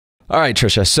All right,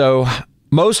 Tricia. So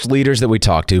most leaders that we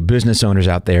talk to, business owners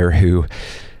out there who,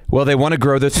 well, they want to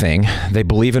grow their thing. They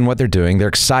believe in what they're doing. They're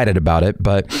excited about it.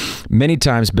 But many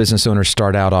times business owners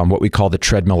start out on what we call the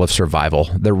treadmill of survival.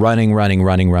 They're running,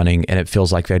 and it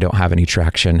feels like they don't have any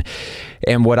traction.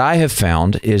 And what I have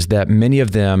found is that many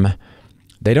of them,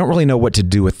 they don't really know what to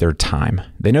do with their time.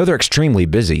 They know they're extremely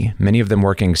busy, many of them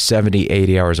working 70,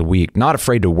 80 hours a week, not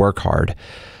afraid to work hard.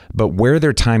 But where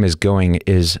their time is going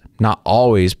is not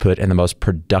always put in the most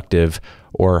productive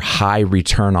or high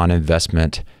return on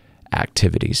investment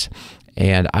activities.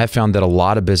 And I found that a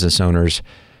lot of business owners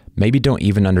maybe don't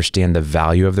even understand the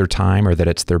value of their time or that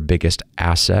it's their biggest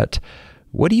asset.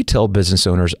 What do you tell business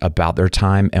owners about their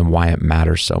time and why it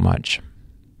matters so much?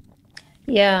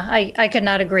 Yeah, I could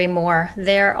not agree more.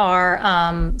 There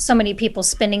are so many people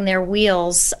spinning their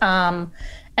wheels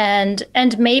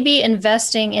and maybe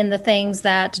investing in the things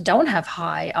that don't have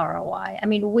high ROI. I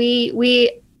mean,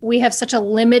 we have such a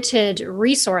limited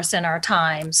resource in our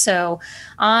time. So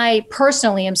I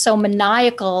personally am so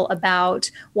maniacal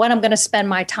about what I'm going to spend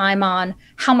my time on,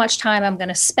 how much time I'm going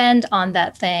to spend on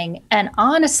that thing, and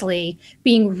honestly,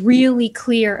 being really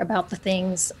clear about the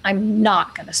things I'm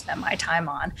not going to spend my time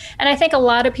on. And I think a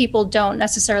lot of people don't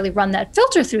necessarily run that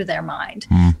filter through their mind.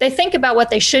 They think about what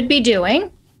they should be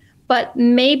doing, but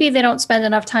maybe they don't spend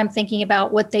enough time thinking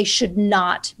about what they should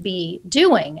not be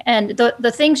doing. And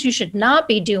the things you should not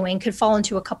be doing could fall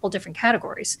into a couple different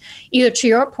categories. Either, to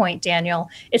your point, Daniel,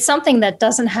 it's something that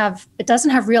doesn't have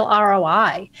real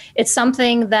ROI. It's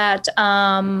something that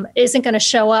isn't going to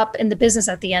show up in the business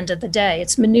at the end of the day.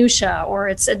 It's minutia, or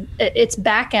it's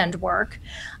back end work,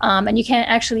 and you can't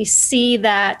actually see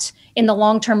that in the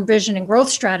long-term vision and growth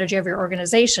strategy of your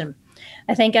organization.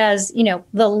 I think as,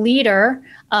 the leader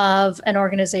of an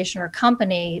organization or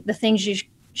company, the things you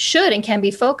should and can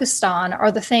be focused on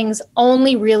are the things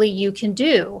only really you can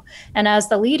do. And as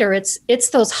the leader, it's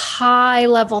those high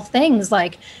level things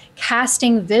like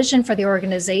casting vision for the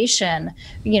organization,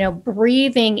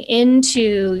 breathing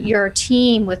into your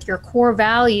team with your core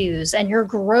values and your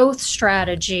growth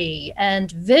strategy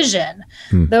and vision.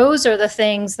 Those are the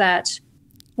things that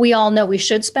we all know we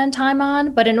should spend time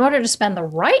on, but in order to spend the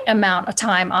right amount of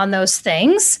time on those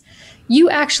things, you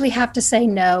actually have to say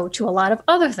no to a lot of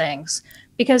other things.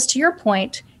 Because to your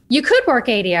point, you could work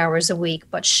 80 hours a week,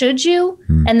 but should you?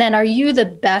 And then are you the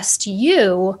best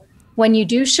you when you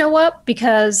do show up?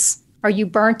 Because are you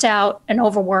burnt out and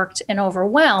overworked and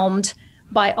overwhelmed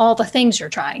by all the things you're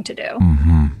trying to do?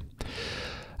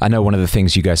 I know one of the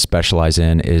things you guys specialize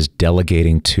in is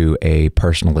delegating to a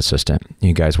personal assistant.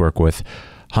 You guys work with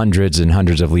hundreds and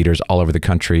hundreds of leaders all over the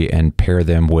country and pair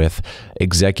them with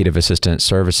executive assistant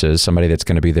services, somebody that's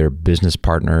going to be their business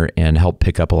partner and help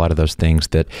pick up a lot of those things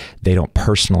that they don't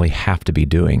personally have to be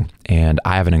doing. And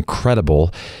I have an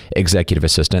incredible executive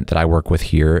assistant that I work with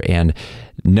here, and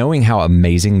knowing how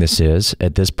amazing this is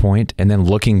at this point, and then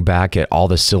looking back at all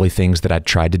the silly things that I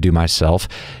tried to do myself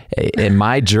in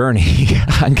my journey,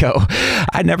 I go,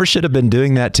 I never should have been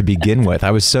doing that to begin with.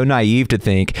 I was so naive to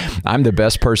think I'm the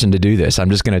best person to do this. I'm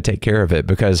just going to take care of it,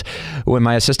 because when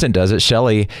my assistant does it,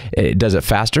 Shelly does it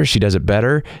faster. She does it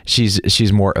better.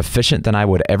 She's more efficient than I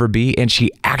would ever be, and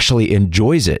she actually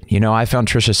enjoys it. I found,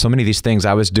 Tricia, so many of these things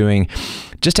I was doing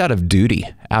just out of duty,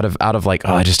 out of like,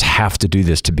 oh, I just have to do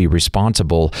this to be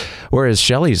responsible. Whereas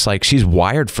Shelly's like, she's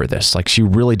wired for this. Like, she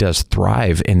really does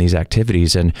thrive in these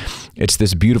activities. And it's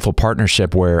this beautiful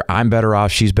partnership where I'm better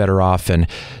off, she's better off, and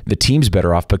the team's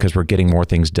better off because we're getting more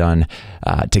things done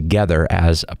together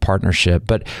as a partnership.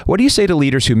 But what do you say to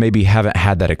leaders who maybe haven't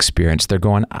had that experience? They're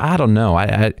going, I don't know.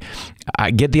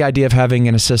 I get the idea of having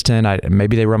an assistant.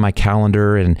 Maybe they run my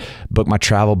calendar and book my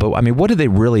travel. But I mean, what do they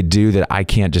really do that I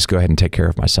can't just go ahead and take care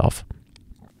of myself?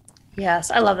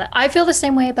 Yes, I love that. I feel the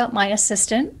same way about my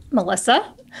assistant,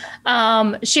 Melissa.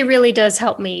 She really does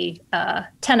help me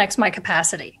 10x my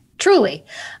capacity, truly.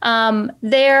 To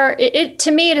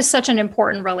me, it is such an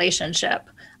important relationship,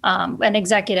 an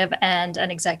executive and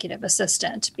an executive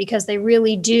assistant, because they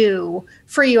really do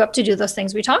free you up to do those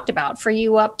things we talked about, free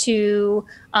you up to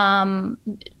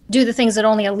do the things that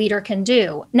only a leader can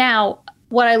do. Now,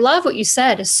 what I love what you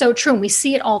said is so true, and we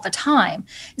see it all the time,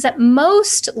 is that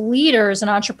most leaders and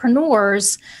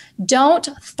entrepreneurs don't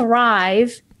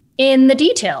thrive in the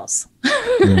details,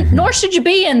 nor should you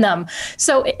be in them.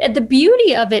 So the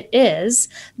beauty of it is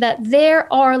that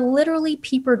there are literally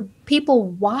people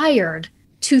wired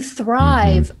to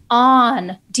thrive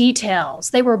on details.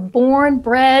 They were born,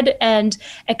 bred, and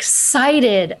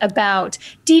excited about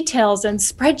details and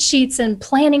spreadsheets and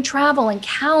planning travel and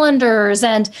calendars.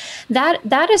 And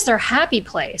that is their happy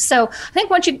place. So I think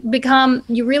once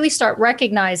you really start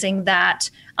recognizing that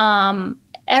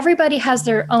everybody has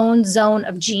their own zone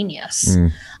of genius.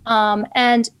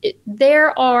 And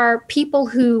there are people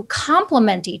who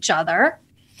complement each other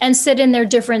and sit in their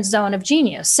different zone of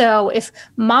genius. So if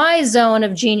my zone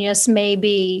of genius may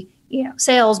be,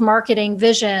 sales, marketing,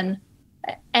 vision,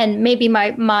 and maybe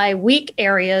my weak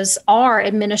areas are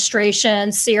administration,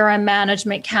 CRM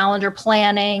management, calendar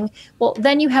planning, well,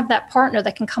 then you have that partner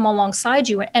that can come alongside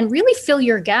you and really fill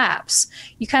your gaps.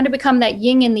 You kind of become that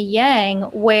yin and the yang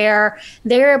where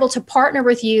they're able to partner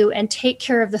with you and take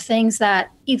care of the things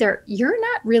that either you're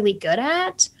not really good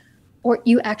at or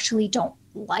you actually don't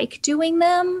like doing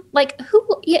them. Like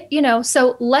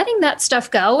so letting that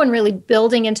stuff go and really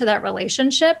building into that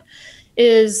relationship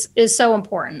is so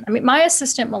important. I mean, my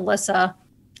assistant, Melissa,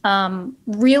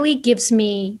 really gives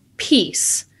me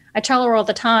peace. I tell her all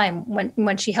the time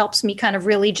when she helps me kind of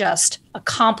really just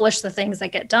accomplish the things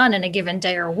that get done in a given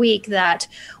day or week, that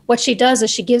what she does is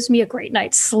she gives me a great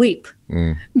night's sleep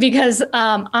because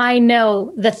I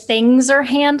know the things are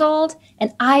handled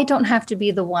and I don't have to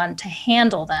be the one to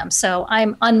handle them. So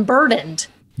I'm unburdened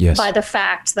by the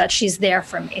fact that she's there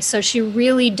for me. So she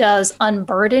really does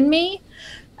unburden me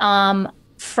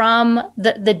from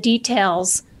the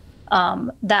details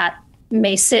that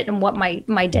may sit in what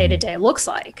my day-to-day looks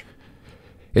like.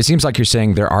 It seems like you're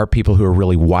saying there are people who are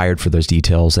really wired for those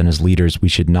details, and as leaders, we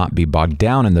should not be bogged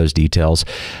down in those details.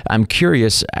 I'm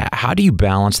curious, how do you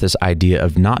balance this idea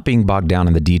of not being bogged down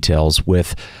in the details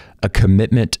with a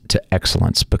commitment to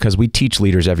excellence? Because we teach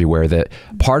leaders everywhere that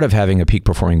part of having a peak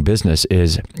performing business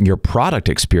is your product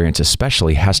experience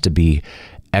especially has to be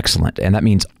excellent. And that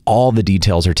means all the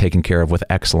details are taken care of with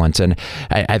excellence. And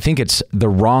I think it's the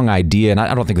wrong idea. And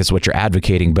I don't think that's what you're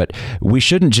advocating, but we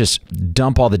shouldn't just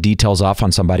dump all the details off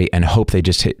on somebody and hope they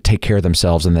just take care of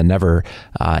themselves and then never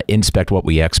inspect what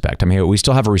we expect. I mean, we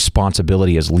still have a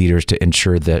responsibility as leaders to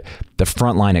ensure that the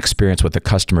frontline experience with the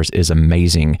customers is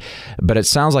amazing. But it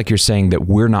sounds like you're saying that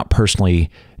we're not personally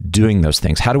doing those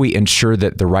things. How do we ensure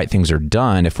that the right things are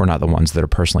done if we're not the ones that are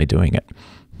personally doing it?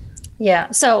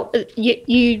 Yeah. So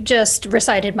you just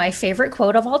recited my favorite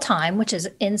quote of all time, which is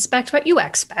inspect what you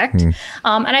expect. And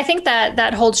I think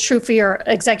that holds true for your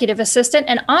executive assistant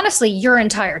and honestly, your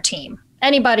entire team.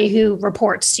 Anybody who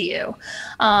reports to you,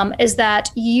 is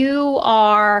that you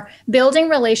are building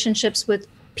relationships with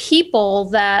people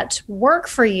that work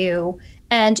for you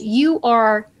and you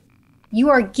are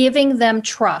giving them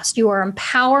trust. You are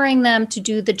empowering them to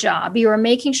do the job. You are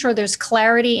making sure there's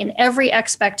clarity in every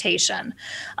expectation,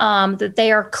 that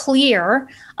they are clear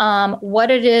what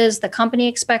it is the company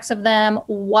expects of them,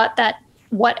 what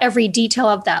every detail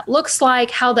of that looks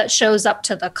like, how that shows up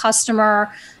to the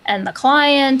customer and the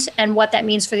client, and what that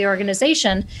means for the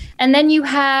organization. And then you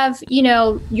have,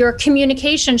 your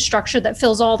communication structure that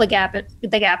fills all the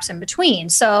gaps in between.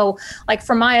 So, like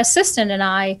for my assistant and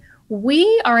I,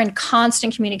 we are in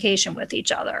constant communication with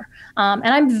each other. And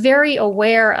I'm very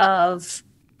aware of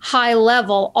high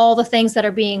level, all the things that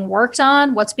are being worked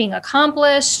on, what's being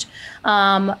accomplished,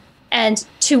 and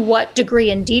to what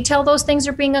degree in detail those things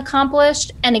are being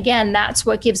accomplished. And again, that's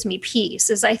what gives me peace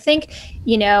is I think,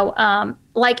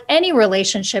 like any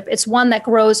relationship, it's one that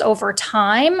grows over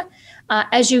time.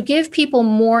 As you give people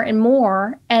more and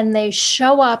more, and they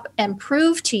show up and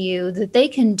prove to you that they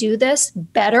can do this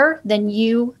better than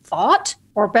you thought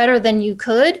or better than you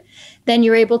could, then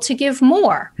you're able to give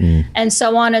more and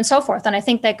so on and so forth. And I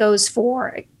think that goes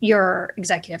for your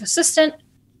executive assistant,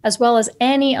 as well as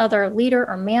any other leader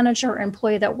or manager or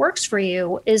employee that works for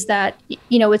you, is that,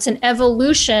 it's an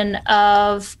evolution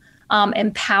of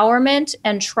empowerment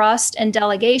and trust and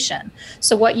delegation.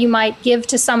 So what you might give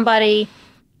to somebody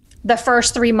the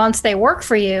first 3 months they work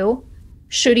for you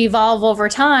should evolve over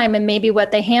time. And maybe what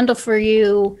they handle for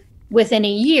you within a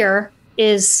year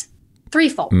is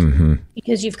threefold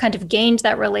because you've kind of gained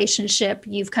that relationship.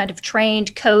 You've kind of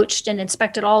trained, coached, and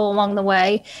inspected all along the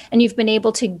way. And you've been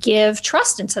able to give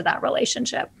trust into that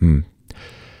relationship.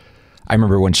 I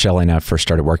remember when Shelley and I first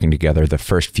started working together, the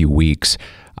first few weeks,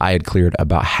 I had cleared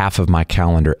about half of my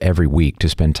calendar every week to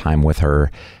spend time with her,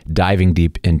 diving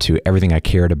deep into everything I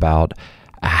cared about,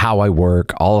 how I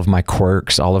work, all of my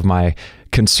quirks, all of my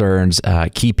concerns,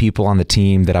 key people on the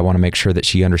team that I want to make sure that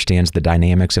she understands the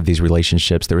dynamics of these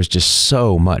relationships. There was just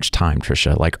so much time,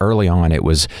 Tricia. Like early on, it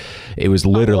was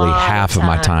literally half of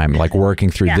my time, like working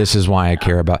through, this is why I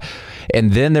care about.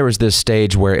 And then there was this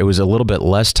stage where it was a little bit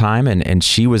less time, and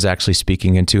she was actually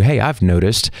speaking into, hey, I've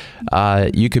noticed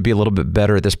you could be a little bit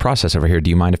better at this process over here. Do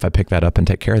you mind if I pick that up and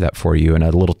take care of that for you? And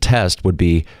a little test would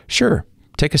be, sure,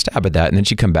 take a stab at that. And then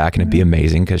she'd come back and it'd be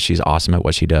amazing because she's awesome at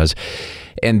what she does.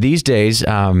 And these days,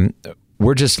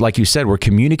 we're just, like you said, we're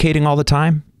communicating all the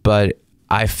time, but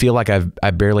I feel like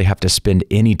I barely have to spend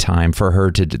any time for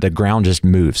her to, the ground just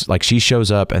moves. Like she shows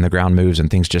up and the ground moves and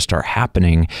things just start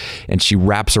happening, and she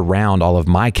wraps around all of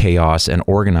my chaos and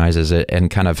organizes it and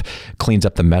kind of cleans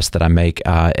up the mess that I make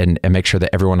and make sure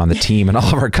that everyone on the team and all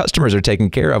of our customers are taken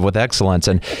care of with excellence.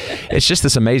 And it's just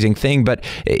this amazing thing. But,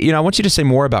 you know, I want you to say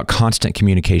more about constant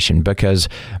communication, because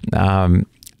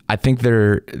I think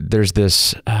there's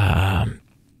this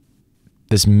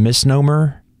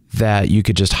misnomer that you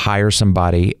could just hire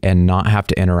somebody and not have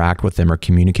to interact with them or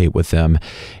communicate with them,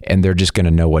 and they're just going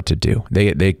to know what to do.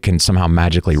 They can somehow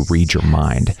magically read your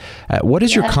mind. What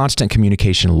does your constant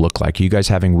communication look like? Are you guys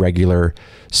having regular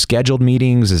scheduled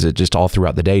meetings? Is it just all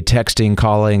throughout the day, texting,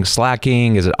 calling,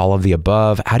 slacking? Is it all of the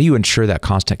above? How do you ensure that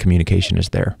constant communication is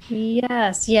there?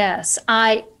 Yes.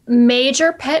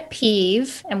 Major pet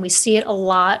peeve, and we see it a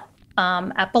lot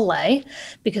at Belay,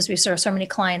 because we serve so many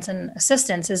clients and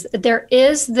assistants, is there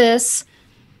is this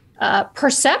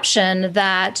perception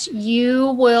that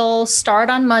you will start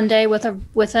on Monday with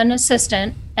an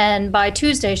assistant, and by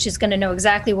Tuesday she's going to know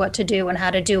exactly what to do and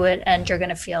how to do it, and you're going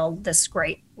to feel this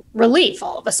great relief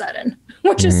all of a sudden,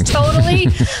 which is totally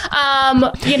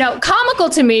comical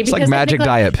to me. It's like magic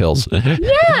diet pills.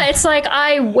 It's like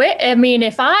I mean,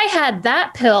 if I had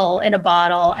that pill in a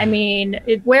bottle, I mean,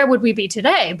 where would we be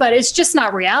today? But it's just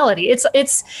not reality.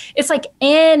 It's like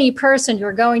any person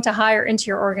you're going to hire into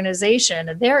your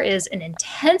organization, there is an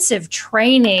intensive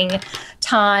training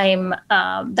time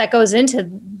that goes into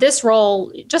this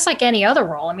role, just like any other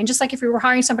role. I mean, just like if you were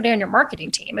hiring somebody on your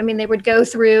marketing team, I mean, they would go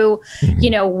through,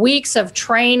 weeks of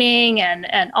training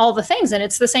and all the things. And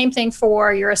it's the same thing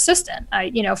for your assistant.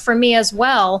 For me as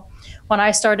well, when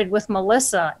I started with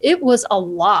Melissa, it was a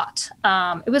lot.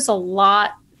 And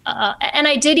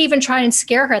I did even try and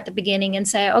scare her at the beginning and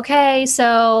say, okay,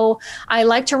 so I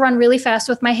like to run really fast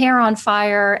with my hair on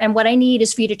fire, and what I need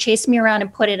is for you to chase me around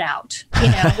and put it out.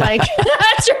 Like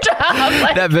that's your job.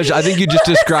 Like, that vision, I think you just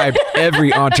described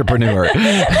every entrepreneur.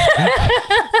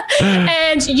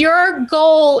 And your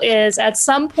goal is, at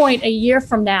some point a year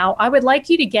from now, I would like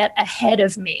you to get ahead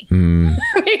of me.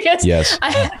 Because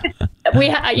we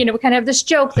kind of have this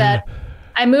joke that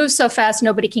I move so fast,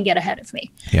 nobody can get ahead of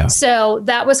me. Yeah. So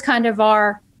that was kind of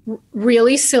our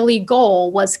really silly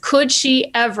goal, was could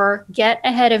she ever get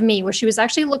ahead of me, where she was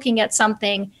actually looking at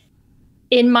something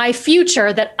in my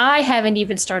future that I haven't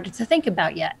even started to think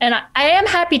about yet. And I am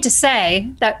happy to say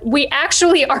that we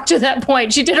actually are to that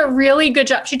point. She did a really good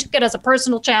job. She took it as a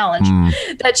personal challenge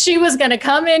that she was going to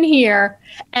come in here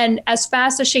and, as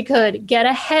fast as she could, get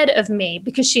ahead of me,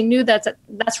 because she knew that's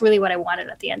really what I wanted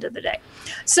at the end of the day.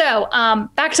 So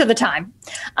back to the time.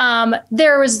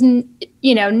 There was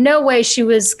no way she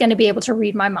was going to be able to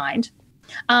read my mind.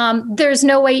 There's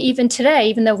no way even today,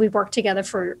 even though we've worked together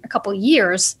for a couple of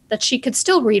years, that she could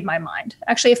still read my mind.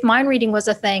 Actually, if mind reading was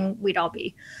a thing, we'd all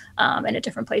be in a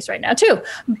different place right now too.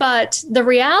 But the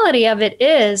reality of it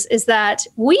is that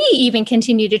we even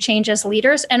continue to change as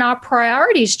leaders, and our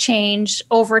priorities change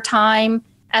over time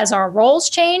as our roles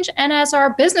change and as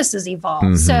our businesses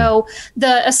evolve. So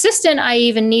the assistant I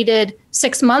even needed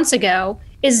 6 months ago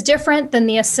is different than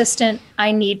the assistant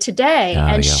I need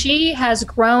today. She has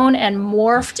grown and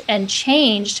morphed and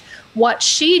changed what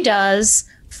she does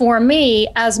for me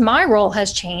as my role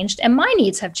has changed and my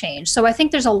needs have changed. So I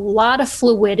think there's a lot of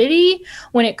fluidity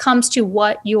when it comes to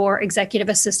what your executive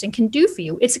assistant can do for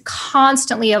you. It's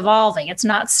constantly evolving. It's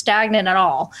not stagnant at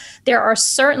all. There are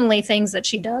certainly things that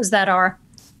she does that are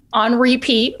on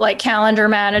repeat, like calendar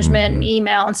management and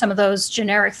email and some of those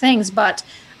generic things, but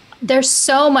there's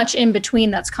so much in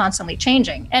between that's constantly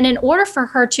changing. And in order for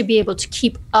her to be able to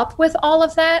keep up with all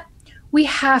of that, we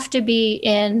have to be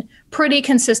in pretty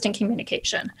consistent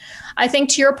communication. I think,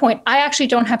 to your point, I actually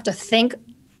don't have to think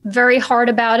very hard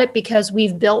about it, because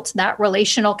we've built that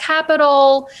relational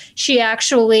capital. She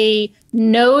actually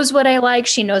knows what I like.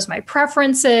 She knows my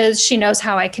preferences. She knows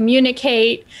how I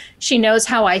communicate. She knows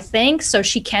how I think, so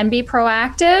she can be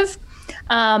proactive.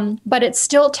 But it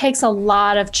still takes a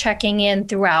lot of checking in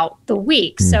throughout the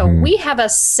week. So we have a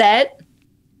set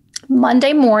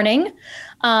Monday morning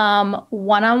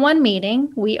one-on-one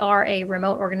meeting. We are a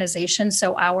remote organization,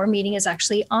 so our meeting is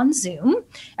actually on Zoom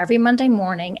every Monday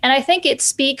morning. And I think it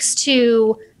speaks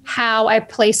to how I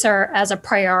place her as a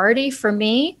priority for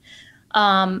me.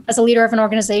 As a leader of an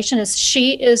organization, is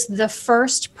she is the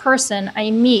first person I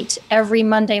meet every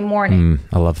Monday morning.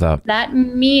 I love that. That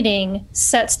meeting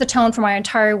sets the tone for my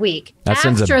entire week. That's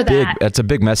a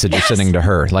big message you're sending to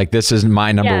her. Like, this is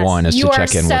my number one, is to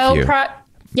check in with you.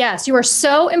 Yes, you are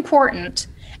so important.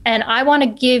 And I want to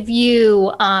give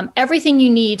you everything you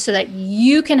need so that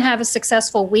you can have a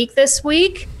successful week this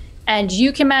week, and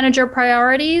you can manage your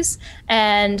priorities,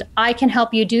 and I can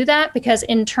help you do that, because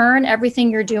in turn,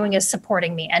 everything you're doing is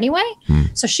supporting me anyway.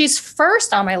 So she's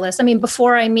first on my list. I mean,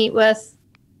 before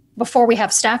we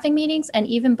have staffing meetings, and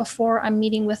even before I'm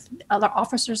meeting with other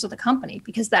officers of the company,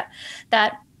 because that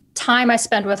time I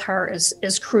spend with her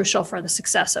is crucial for the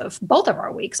success of both of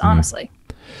our weeks, honestly.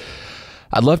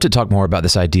 I'd love to talk more about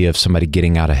this idea of somebody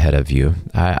getting out ahead of you.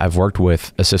 I've worked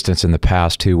with assistants in the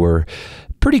past who were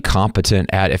pretty competent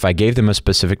at, if I gave them a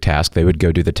specific task, they would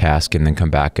go do the task and then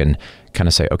come back and kind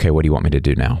of say, okay, what do you want me to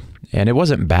do now? And it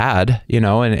wasn't bad,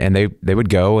 and they would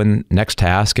go and next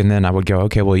task. And then I would go,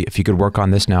 okay, well, if you could work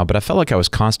on this now. But I felt like I was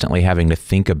constantly having to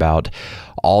think about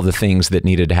all the things that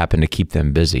needed to happen to keep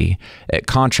them busy.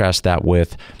 Contrast that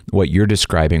with what you're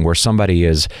describing, where somebody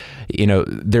is,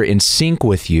 they're in sync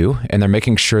with you and they're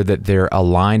making sure that they're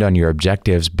aligned on your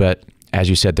objectives, but as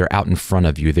you said, they're out in front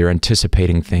of you. They're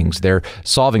anticipating things. They're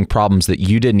solving problems that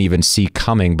you didn't even see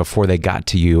coming before they got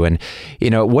to you. And,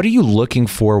 what are you looking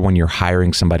for when you're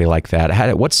hiring somebody like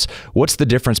that? What's the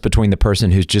difference between the person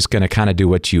who's just going to kind of do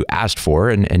what you asked for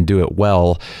and do it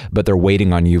well, but they're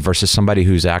waiting on you, versus somebody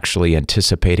who's actually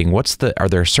anticipating? Are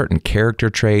there certain character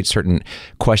traits, certain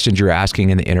questions you're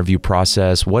asking in the interview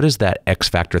process? What is that X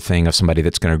factor thing of somebody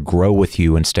that's going to grow with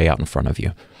you and stay out in front of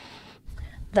you?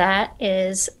 That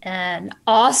is an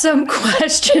awesome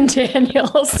question,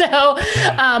 Daniel. So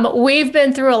we've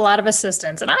been through a lot of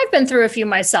assistants, and I've been through a few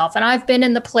myself, and I've been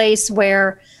in the place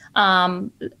where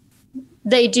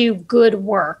they do good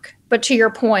work. But to your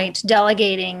point,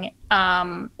 delegating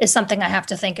is something I have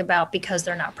to think about, because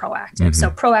they're not proactive. So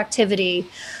proactivity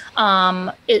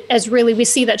is really, we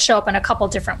see that show up in a couple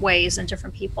different ways in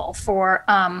different people. For,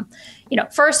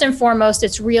 first and foremost,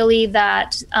 it's really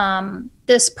that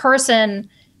this person,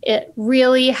 it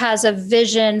really has a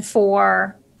vision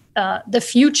for the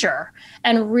future,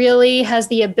 and really has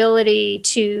the ability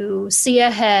to see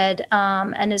ahead,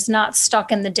 and is not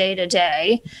stuck in the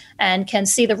day-to-day, and can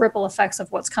see the ripple effects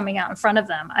of what's coming out in front of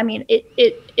them. I mean,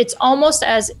 it's almost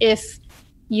as if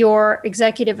your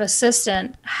executive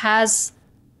assistant has,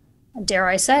 dare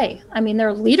I say,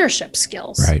 their leadership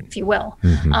skills, right, if you will.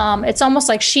 It's almost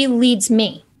like she leads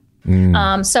me.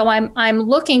 So I'm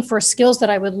looking for skills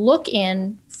that I would look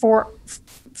in for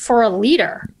a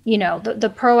leader,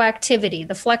 the proactivity,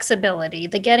 the flexibility,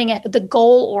 the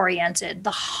goal-oriented,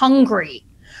 the hungry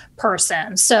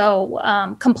person.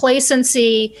 So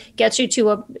complacency gets you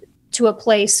to a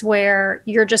place where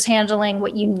you're just handling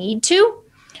what you need to.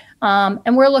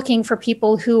 And we're looking for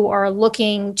people who are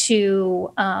looking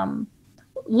to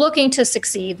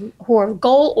succeed, who are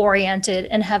goal-oriented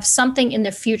and have something in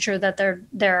the future that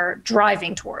they're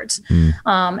driving towards.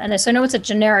 And so I know it's a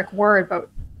generic word, but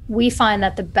we find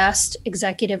that the best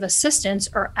executive assistants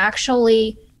are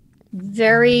actually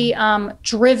very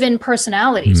driven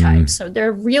personality types. So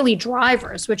they're really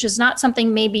drivers, which is not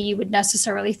something maybe you would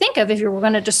necessarily think of if you were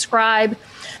going to describe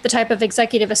the type of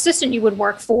executive assistant you would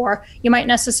work for. You might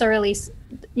not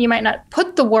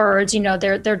put the words,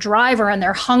 they're driver and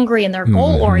they're hungry and they're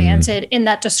goal oriented in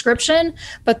that description.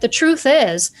 But the truth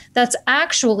is, that's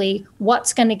actually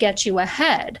what's going to get you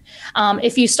ahead.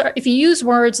 If you use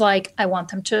words like, I want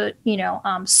them to,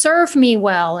 serve me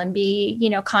well and be,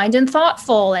 kind and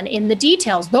thoughtful and in the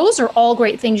details, those are all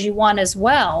great things you want as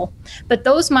well. But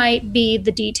those might be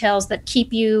the details that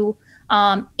keep you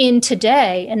in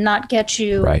today and not get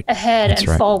you ahead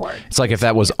and forward. It's like if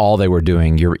that was all they were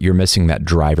doing, you're missing that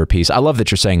driver piece. I love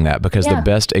that you're saying that, because the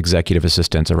best executive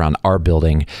assistants around our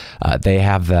building, they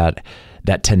have that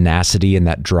tenacity and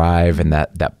that drive and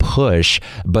that push,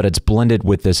 but it's blended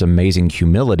with this amazing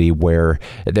humility where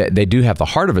they do have the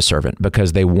heart of a servant,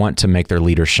 because they want to make their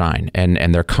leader shine,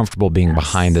 and they're comfortable being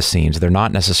behind the scenes. They're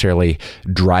not necessarily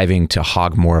driving to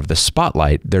hog more of the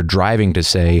spotlight. They're driving to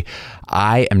say,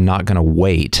 I am not going to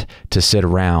wait to sit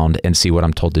around and see what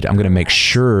I'm told to do. I'm going to make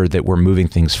sure that we're moving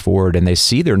things forward, and they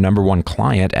see their number one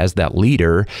client as that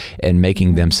leader and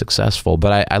making them successful.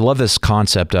 But I love this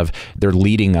concept of they're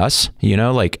leading us,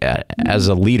 like as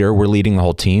a leader, we're leading the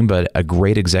whole team, but a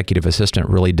great executive assistant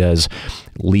really does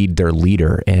lead their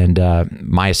leader. And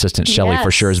my assistant, Shelly,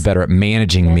 for sure is better at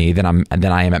managing me than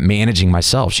I am at managing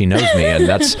myself. She knows me. And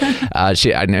that's,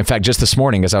 in fact, just this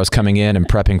morning, as I was coming in and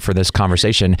prepping for this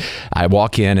conversation, I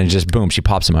walk in and just boom, she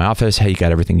pops in my office. Hey, you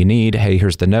got everything you need. Hey,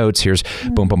 here's the notes. Here's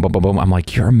boom, boom, boom, boom, boom. I'm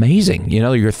like, you're amazing.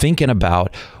 You're thinking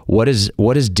about what is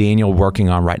Daniel working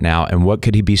on right now, and what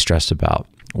could he be stressed about?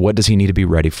 What does he need to be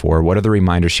ready for? What are the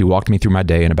reminders? She walked me through my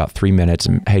day in about 3 minutes.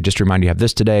 And hey, just to remind you, have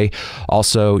this today.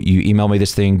 Also, you email me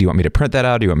this thing. Do you want me to print that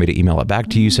out? Do you want me to email it back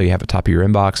to you so you have it top of your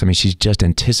inbox? I mean, she's just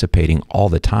anticipating all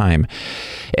the time.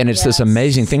 And it's this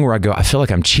amazing thing where I go, I feel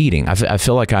like I'm cheating. I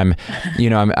feel like I'm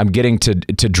getting to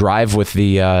drive with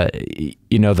the,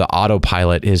 the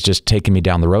autopilot is just taking me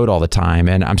down the road all the time.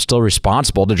 And I'm still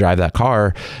responsible to drive that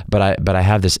car, but I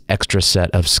have this extra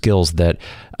set of skills that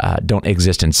don't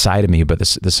exist inside of me, but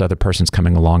this other person's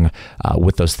coming along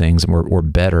with those things, and we're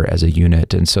better as a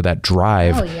unit. And so that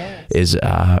drive is,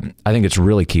 I think it's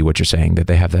really key what you're saying, that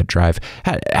they have that drive.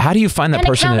 How do you find that and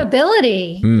person?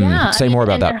 Accountability. Say more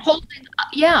about that.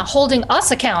 Holding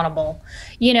us accountable.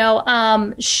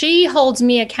 She holds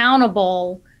me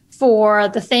accountable for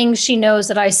the things she knows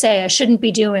that I say I shouldn't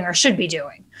be doing or should be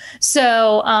doing.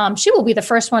 So she will be the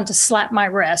first one to slap my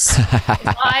wrist if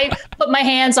I put my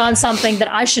hands on something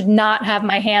that I should not have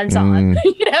my hands on.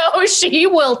 She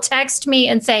will text me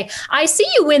and say, I see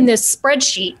you in this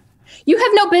spreadsheet. You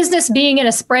have no business being in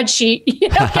a spreadsheet.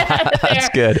 Get out of there. That's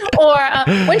good. Or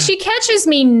when she catches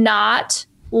me not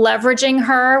leveraging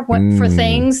her for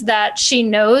things that she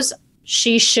knows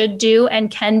she should do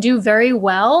and can do very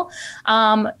well,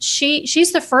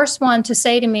 she's the first one to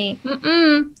say to me,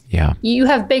 you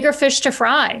have bigger fish to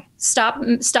fry.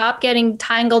 Stop getting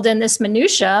tangled in this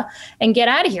minutia and get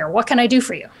out of here. What can I do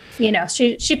for you?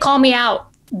 She'd call me out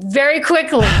very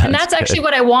quickly. And that's actually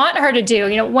what I want her to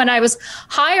do. When I was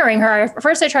hiring her,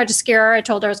 first I tried to scare her. I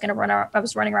told her I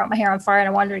was running around with my hair on fire and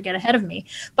I wanted her to get ahead of me.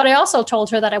 But I also told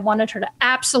her that I wanted her to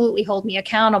absolutely hold me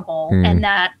accountable and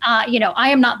that, I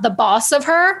am not the boss of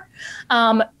her,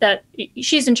 that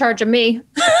she's in charge of me.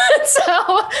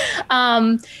 So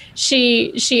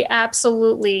she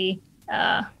absolutely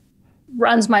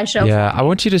runs my show. Yeah, I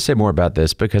want you to say more about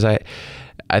this, because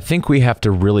I think we have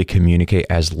to really communicate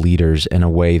as leaders in a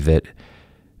way that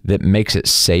makes it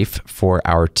safe for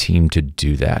our team to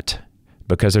do that,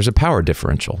 because there's a power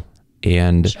differential.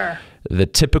 And the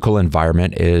typical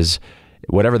environment is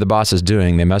whatever the boss is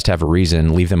doing, they must have a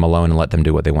reason, leave them alone and let them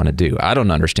do what they want to do. I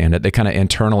don't understand it. They kind of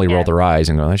internally roll their eyes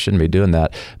and go, I shouldn't be doing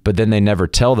that. But then they never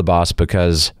tell the boss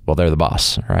because, well, they're the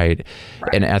boss, right?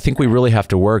 And I think we really have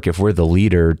to work, if we're the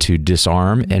leader, to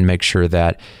disarm and make sure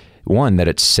that, one, that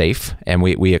it's safe and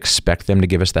we expect them to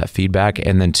give us that feedback.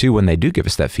 And then two, when they do give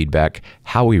us that feedback,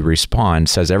 how we respond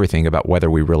says everything about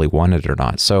whether we really want it or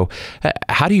not. So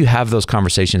how do you have those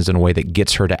conversations in a way that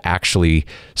gets her to actually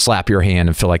slap your hand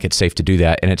and feel like it's safe to do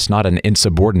that? And it's not an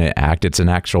insubordinate act, it's an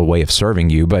actual way of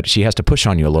serving you, but she has to push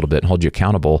on you a little bit and hold you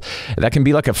accountable. That can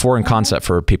be like a foreign concept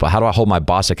for people. How do I hold my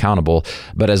boss accountable?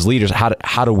 But as leaders,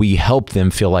 how do we help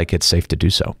them feel like it's safe to do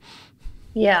so?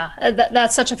 Yeah,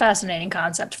 that's such a fascinating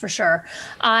concept for sure.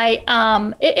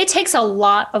 It takes a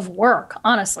lot of work,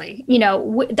 honestly.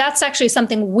 That's actually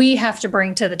something we have to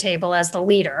bring to the table as the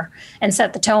leader and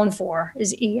set the tone for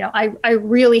is, I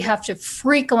really have to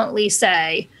frequently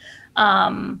say,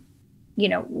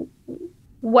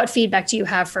 what feedback do you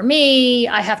have for me?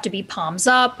 I have to be palms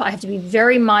up. I have to be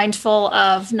very mindful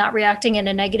of not reacting in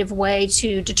a negative way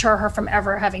to deter her from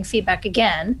ever having feedback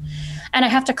again. And I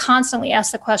have to constantly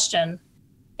ask the question,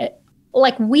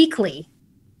 like weekly,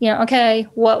 okay,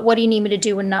 what do you need me to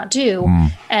do and not do?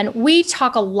 And we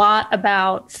talk a lot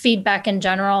about feedback in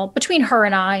general between her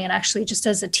and I, and actually just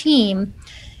as a team,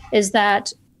 is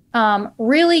that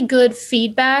really good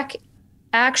feedback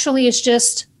actually is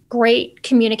just great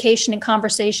communication and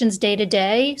conversations day to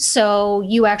day. So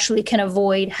you actually can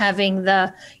avoid having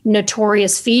the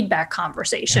notorious feedback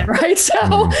conversation, right?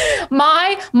 So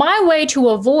my way to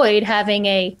avoid having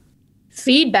a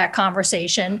feedback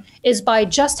conversation is by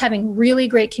just having really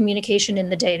great communication in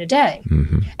the day to day.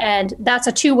 And that's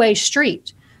a two-way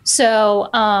street. So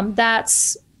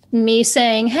that's me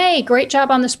saying, hey, great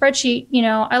job on the spreadsheet.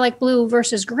 I like blue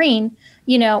versus green,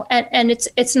 and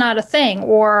it's not a thing.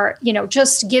 Or,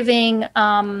 just giving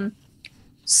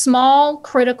small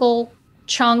critical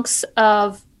chunks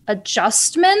of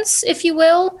adjustments, if you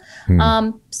will,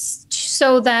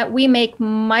 so that we make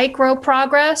micro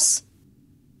progress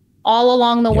all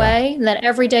along the way, and that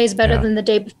every day is better than the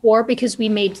day before, because we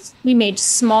made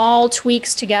small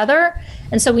tweaks together.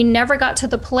 And so we never got to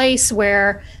the place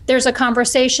where there's a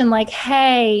conversation like,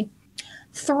 hey,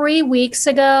 3 weeks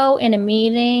ago in a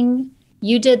meeting,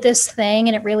 you did this thing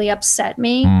and it really upset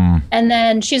me. And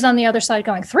then she's on the other side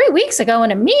going, 3 weeks ago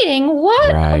in a meeting?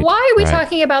 What? Right, why are we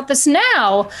talking about this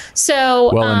now?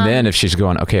 So, well, and then if she's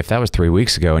going, okay, if that was 3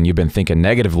 weeks ago and you've been thinking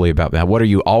negatively about that, what are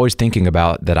you always thinking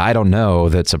about that I don't know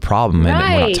that's a problem and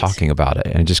we're not talking about it?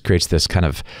 And it just creates this kind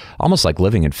of almost like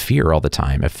living in fear all the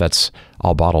time if that's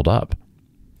all bottled up.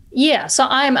 Yeah, so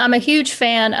I'm a huge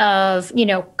fan of,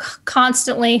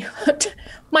 constantly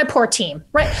my poor team,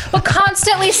 right? But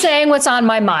constantly saying what's on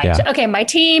my mind. Yeah. Okay, my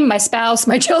team, my spouse,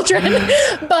 my children.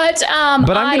 But I'm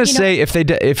going to say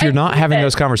if you're not having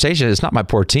those conversations, it's not my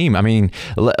poor team. I mean,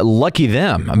 lucky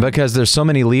them, because there's so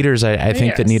many leaders I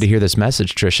think that need to hear this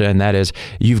message, Tricia, and that is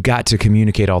you've got to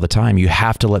communicate all the time. You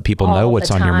have to let people know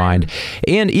what's on your mind,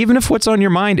 and even if what's on your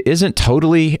mind isn't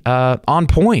totally on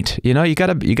point, you got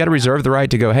to reserve the right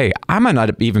to go, hey, I might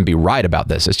not even be right about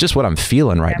this. It's just what I'm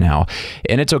feeling right now,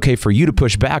 and it's okay for you to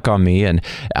push back on me. And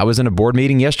I was in a board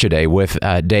meeting yesterday with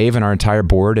Dave and our entire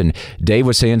board, and Dave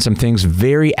was saying some things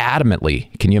very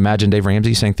adamantly. Can you imagine Dave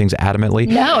Ramsey saying things adamantly?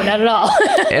 No, not at all.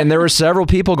 And there were several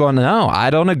people going, no,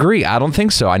 I don't agree. I don't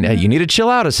think so. You need to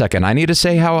chill out a second. I need to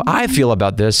say how I feel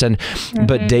about this. And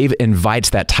but Dave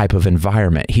invites that type of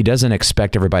environment. He doesn't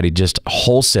expect everybody just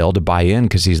wholesale to buy in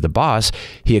because he's the boss.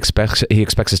 He expects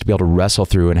us to be able to wrestle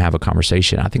through and have a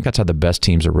conversation. I think that's how the best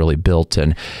teams are really built,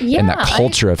 and that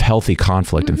culture of healthy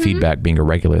conflict and feedback being a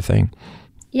regular thing.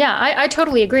 Yeah, I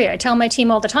totally agree. I tell my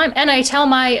team all the time, and I tell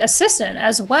my assistant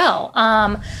as well.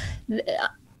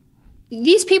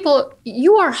 These people,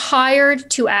 you are hired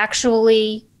to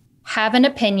actually have an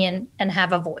opinion and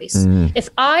have a voice. If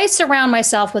I surround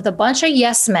myself with a bunch of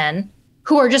yes men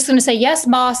who are just going to say, yes,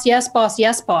 boss, yes, boss,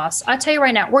 yes, boss, I tell you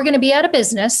right now, we're going to be out of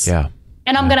business. Yeah.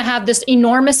 And I'm going to have this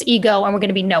enormous ego, and we're going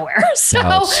to be nowhere.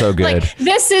 So good.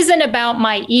 This isn't about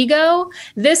my ego.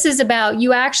 This is about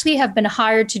you actually have been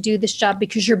hired to do this job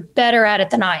because you're better at it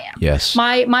than I am. Yes.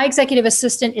 My executive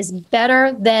assistant is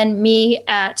better than me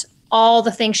at all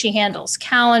the things she handles: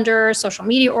 calendar, social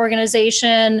media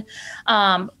organization,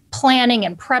 planning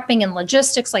and prepping and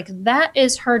logistics. Like, that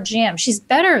is her jam. She's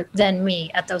better than me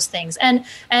at those things.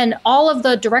 And all of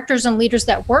the directors and leaders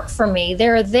that work for me,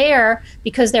 they're there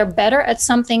because they're better at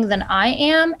something than I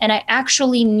am. And I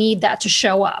actually need that to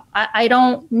show up. I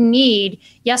don't need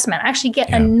yes men. I actually get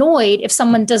annoyed if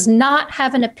someone does not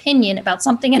have an opinion about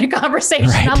something in a conversation.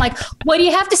 Right. I'm like, what do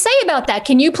you have to say about that?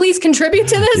 Can you please contribute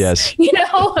to this? Yes.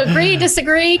 Agree,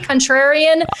 disagree,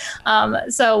 contrarian.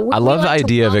 So I love the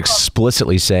idea of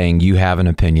explicitly saying you have an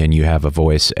opinion, you have a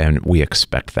voice, and we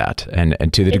expect that. And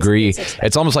to the degree,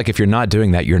 it's almost like if you're not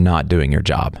doing that, you're not doing your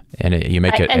job. And you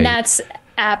make it. And that's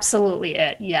absolutely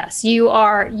it. Yes. You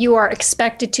are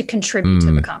expected to contribute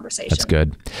to the conversation. That's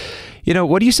good.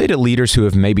 What do you say to leaders who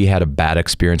have maybe had a bad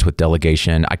experience with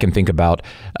delegation? I can think about,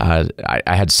 I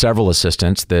had several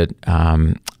assistants that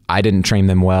I didn't train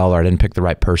them well, or I didn't pick the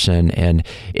right person. And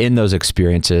in those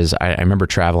experiences, I remember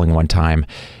traveling one time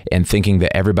and thinking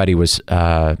that everybody was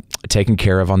taken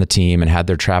care of on the team and had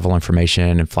their travel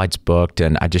information and flights booked.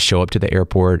 And I just show up to the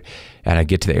airport, and I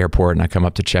get to the airport and I come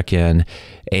up to check in,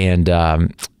 and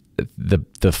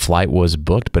the flight was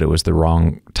booked, but it was the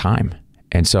wrong time.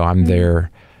 And so I'm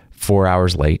there 4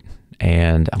 hours late,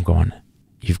 and I'm going,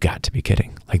 you've got to be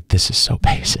kidding. Like, this is so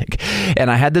basic. And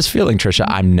I had this feeling, Tricia,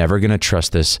 I'm never going to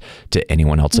trust this to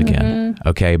anyone else again.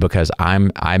 Okay. Because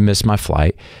I missed my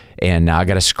flight, and now I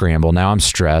got to scramble. Now I'm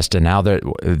stressed. And now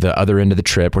the other end of the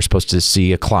trip, we're supposed to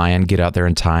see a client, get out there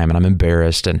in time, and I'm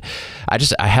embarrassed. And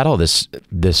I had all this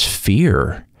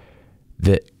fear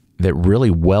that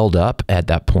really welled up at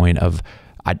that point of,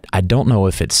 I don't know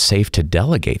if it's safe to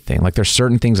delegate things. Like, there's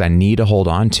certain things I need to hold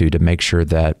on to make sure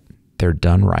that they're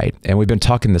done right. And we've been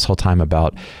talking this whole time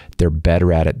about they're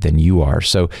better at it than you are.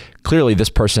 So clearly this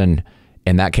person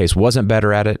in that case wasn't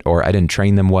better at it, or I didn't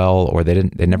train them well, or they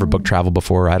never booked travel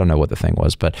before. I don't know what the thing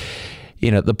was, but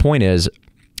the point is,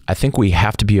 I think we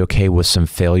have to be okay with some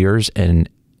failures and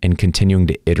continuing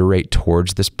to iterate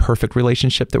towards this perfect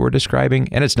relationship that we're describing.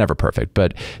 And it's never perfect,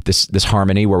 but this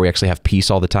harmony where we actually have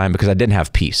peace all the time, because I didn't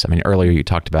have peace. I mean, earlier you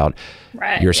talked about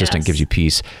your assistant gives you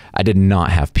peace. I did not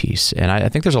have peace. And I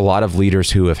think there's a lot of leaders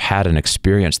who have had an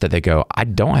experience that they go, I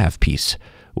don't have peace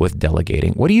with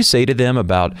delegating. What do you say to them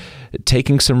about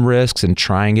taking some risks and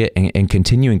trying it and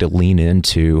continuing to lean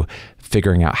into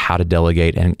figuring out how to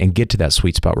delegate and get to that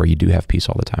sweet spot where you do have peace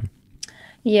all the time?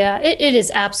 Yeah, it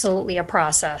is absolutely a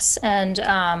process, and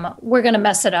we're going to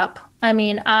mess it up. I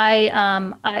mean,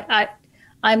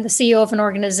 I'm the CEO of an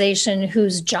organization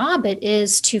whose job it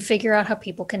is to figure out how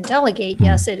people can delegate.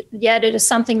 Yes, yet it is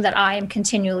something that I am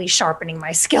continually sharpening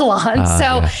my skill on.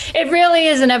 It really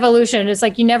is an evolution. It's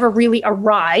like you never really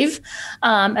arrive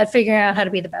at figuring out how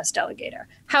to be the best delegator.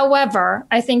 However,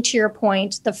 I think to your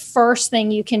point, the first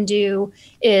thing you can do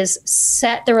is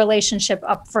set the relationship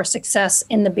up for success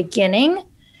in the beginning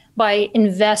by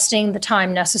investing the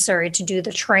time necessary to do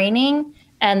the training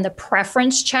and the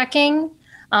preference checking.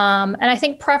 And I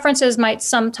think preferences might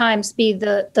sometimes be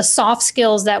the soft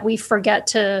skills that we forget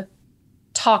to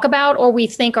talk about or we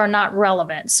think are not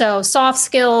relevant. So soft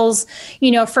skills,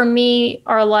 for me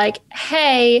are like,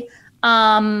 hey,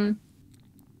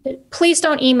 please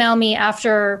don't email me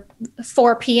after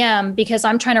 4 p.m. because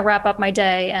I'm trying to wrap up my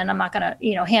day and I'm not going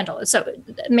to, handle it. So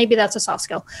maybe that's a soft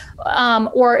skill.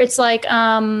 Or it's like,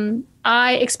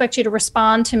 I expect you to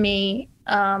respond to me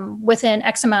within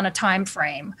X amount of time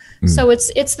frame. So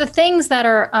it's the things that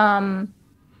are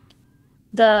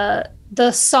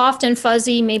the soft and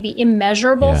fuzzy, maybe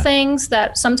immeasurable things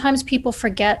that sometimes people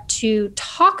forget to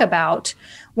talk about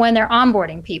when they're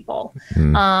onboarding people,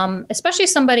 especially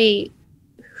somebody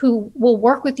who will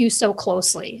work with you so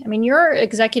closely. I mean, your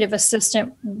executive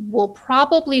assistant will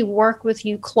probably work with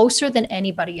you closer than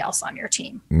anybody else on your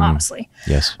team, honestly.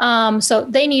 Yes. So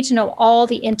they need to know all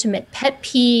the intimate pet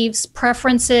peeves,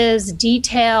 preferences,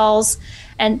 details,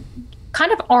 and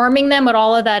kind of arming them with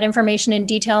all of that information in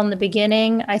detail in the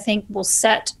beginning, I think will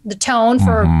set the tone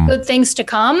for good things to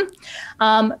come.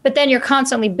 But then you're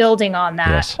constantly building on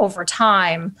that over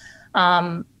time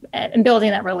and building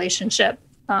that relationship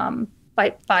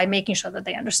by making sure that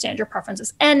they understand your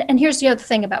preferences. And here's the other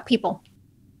thing about people.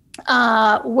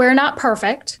 We're not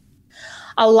perfect.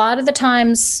 A lot of the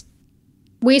times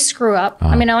we screw up.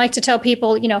 I mean, I like to tell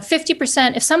people,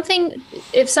 50%,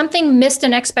 if something missed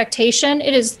an expectation,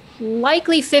 it is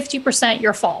likely 50%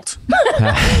 your fault.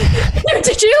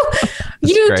 Did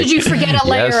you forget a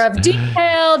layer of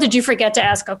detail? Did you forget to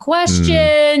ask a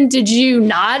question? Did you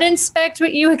not inspect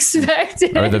what you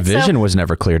expected? Or the vision was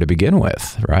never clear to begin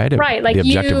with, right? Right. Like the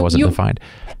objective wasn't defined.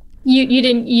 You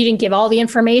didn't give all the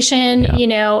information,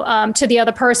 to the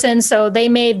other person. So they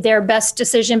made their best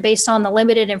decision based on the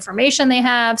limited information they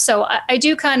have. So I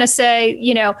do kind of say,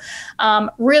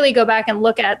 really go back and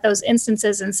look at those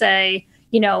instances and say,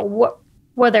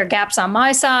 were there gaps on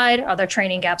my side? Are there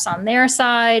training gaps on their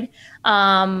side?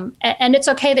 And it's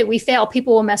okay that we fail.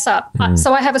 People will mess up.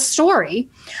 So I have a story.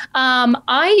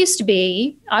 I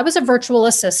was a virtual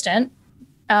assistant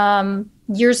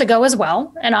years ago as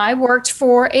well. And I worked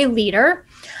for a leader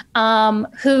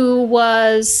who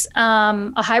was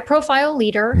a high profile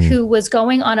leader who was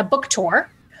going on a book tour.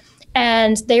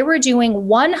 And they were doing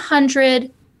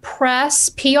 100 press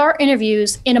PR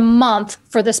interviews in a month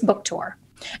for this book tour.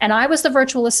 And I was the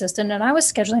virtual assistant and I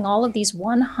was scheduling all of these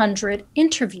 100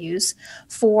 interviews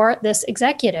for this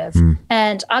executive.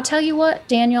 And I'll tell you what,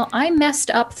 Daniel, I messed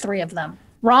up 3 of them.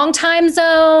 Wrong time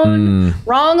zone,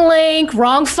 wrong link,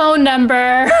 wrong phone number,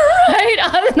 right?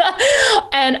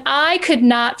 And I could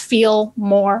not feel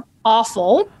more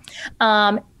awful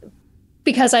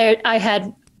because I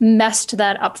had messed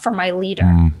that up for my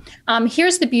leader.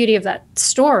 Here's the beauty of that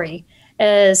story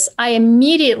is I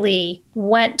immediately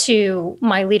went to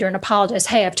my leader and apologized.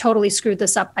 Hey, I've totally screwed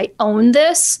this up. I own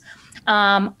this.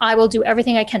 I will do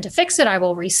everything I can to fix it. I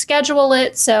will reschedule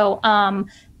it. So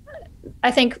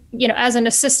I think, as an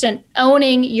assistant,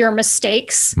 owning your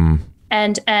mistakes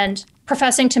and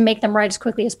professing to make them right as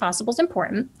quickly as possible is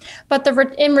important. But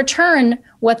in return,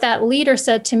 what that leader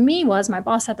said to me was, my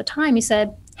boss at the time, he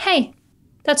said, hey,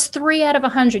 that's 3 out of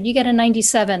 100. You get a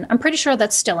 97. I'm pretty sure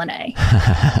that's still an A.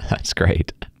 That's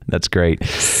great. That's great.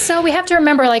 So we have to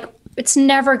remember, it's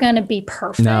never going to be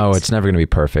perfect. No, it's never going to be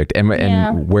perfect.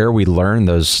 And where we learn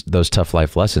those tough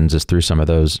life lessons is through some of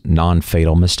those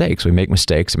non-fatal mistakes. We make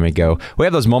mistakes and we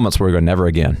have those moments where we go, never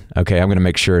again. Okay, I'm going to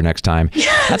make sure next time.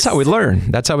 Yes. That's how we learn.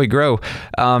 That's how we grow.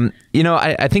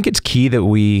 I think it's key that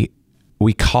we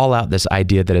call out this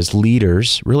idea that as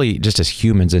leaders, really just as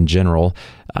humans in general,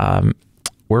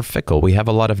 we're fickle. We have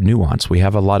a lot of nuance. We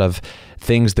have a lot of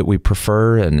things that we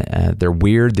prefer and they're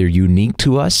weird. They're unique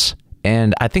to us.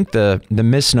 And I think the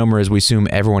misnomer is we assume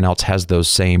everyone else has those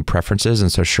same preferences.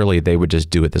 And so surely they would just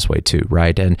do it this way too,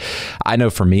 right? And I know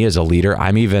for me as a leader,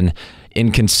 I'm even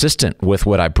inconsistent with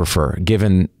what I prefer,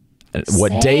 given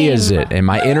what day is it, and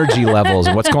my energy levels,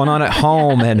 and what's going on at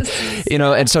home. And,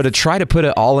 and so to try to put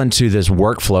it all into this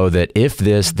workflow that if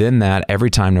this, then that, every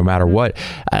time, no matter what,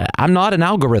 I'm not an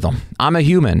algorithm. I'm a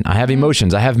human. I have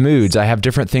emotions. I have moods. I have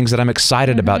different things that I'm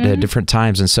excited about at different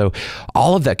times. And so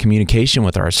all of that communication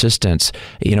with our assistants,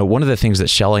 one of the things that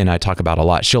Shelly and I talk about a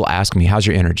lot, she'll ask me, how's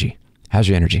your energy? How's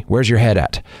your energy? Where's your head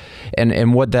at?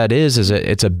 And what that is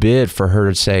it's a bid for her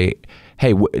to say,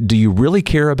 hey, do you really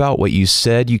care about what you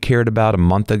said you cared about a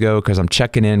month ago? Because I'm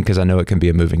checking in because I know it can be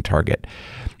a moving target.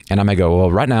 And I may go,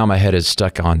 well, right now my head is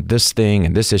stuck on this thing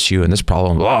and this issue and this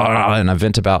problem, blah, blah, blah, and I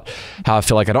vent about how I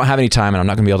feel like I don't have any time and I'm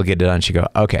not going to be able to get it done. She go,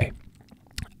 okay,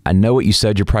 I know what you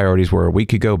said your priorities were a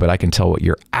week ago, but I can tell what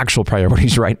your actual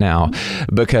priorities right now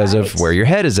because of where your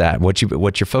head is at, what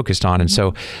you're focused on. And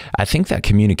so I think that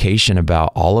communication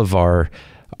about all of our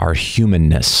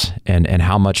humanness and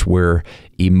how much we're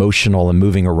emotional and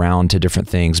moving around to different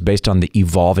things based on the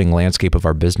evolving landscape of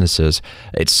our businesses,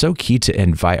 it's so key to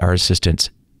invite our assistants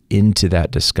into that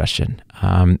discussion.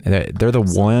 They're the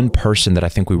one person that I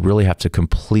think we really have to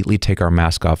completely take our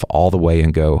mask off all the way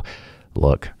and go,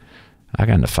 look, I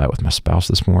got in a fight with my spouse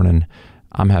this morning.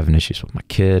 I'm having issues with my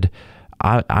kid.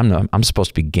 I'm supposed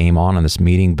to be game on in this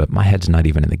meeting, but my head's not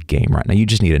even in the game right now. You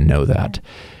just need to know that.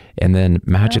 And then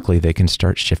magically they can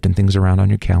start shifting things around on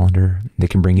your calendar. They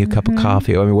can bring you a cup of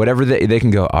coffee. I mean, whatever they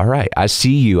can go, all right, I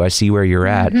see you. I see where you're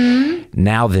at.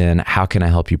 Now then, how can I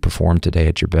help you perform today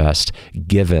at your best,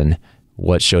 given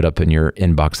what showed up in your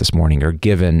inbox this morning or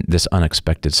given this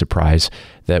unexpected surprise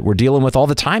that we're dealing with all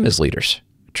the time as leaders?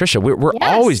 Tricia, we're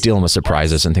always dealing with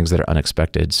surprises and things that are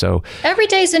unexpected. So every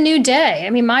day's a new day. I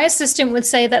mean, my assistant would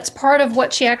say that's part of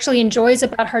what she actually enjoys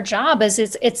about her job is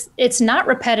it's not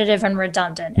repetitive and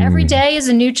redundant. Every day is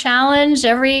a new challenge.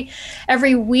 Every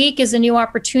week is a new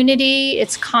opportunity.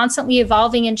 It's constantly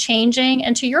evolving and changing.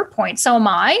 And to your point, so am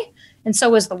I, and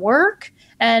so is the work.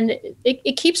 And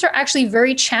it keeps her actually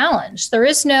very challenged. There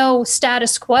is no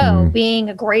status quo being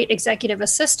a great executive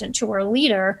assistant to her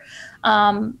leader.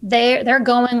 They're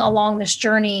going along this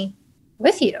journey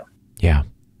with you. Yeah.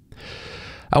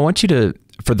 I want you to,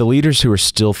 for the leaders who are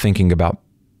still thinking about,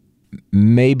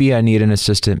 maybe I need an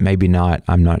assistant, maybe not,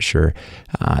 I'm not sure.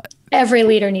 Every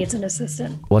leader needs an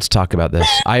assistant. Let's talk about this.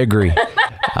 I agree.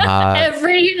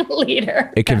 Every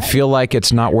leader. It can feel like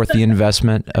it's not worth the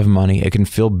investment of money. It can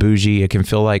feel bougie. It can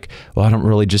feel like, well, I don't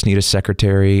really just need a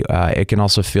secretary. It can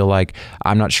also feel like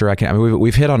I'm not sure I can. I mean,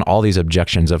 we've hit on all these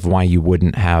objections of why you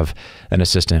wouldn't have an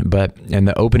assistant. But in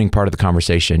the opening part of the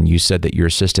conversation, you said that your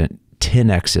assistant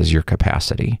 10X's your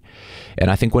capacity. And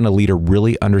I think when a leader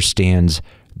really understands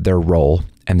their role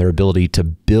and their ability to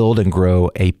build and grow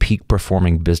a peak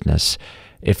performing business,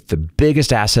 if the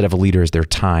biggest asset of a leader is their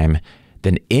time,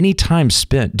 then any time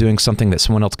spent doing something that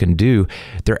someone else can do,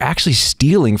 they're actually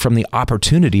stealing from the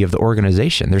opportunity of the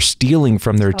organization. They're stealing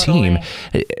from their team.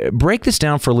 Break this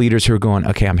down for leaders who are going,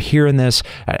 okay, I'm hearing this.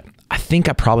 I think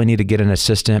I probably need to get an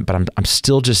assistant, but I'm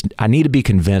still I need to be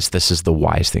convinced this is the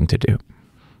wise thing to do.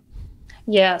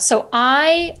 Yeah. So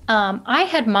I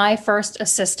had my first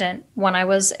assistant when I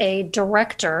was a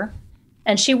director,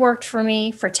 and she worked for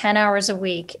me for 10 hours a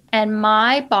week. And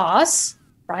my boss,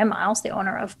 Brian Miles, the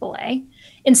owner of Belay,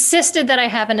 insisted that I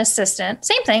have an assistant.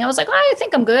 Same thing. I was like, I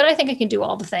think I'm good. I think I can do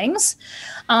all the things.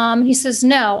 He says,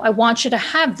 no, I want you to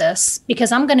have this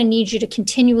because I'm going to need you to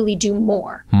continually do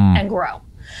more and grow.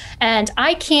 And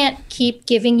I can't keep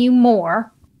giving you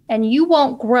more, and you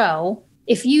won't grow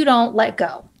if you don't let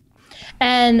go.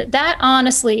 And that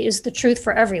honestly is the truth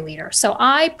for every leader. So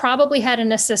I probably had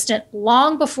an assistant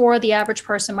long before the average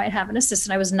person might have an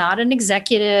assistant. I was not an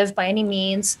executive by any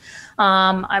means.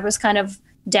 I was kind of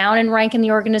down in rank in the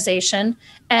organization.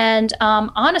 And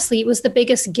honestly, it was the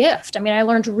biggest gift. I mean, I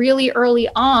learned really early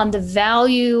on the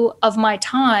value of my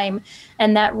time,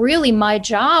 and that really my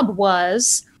job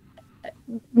was,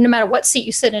 no matter what seat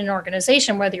you sit in an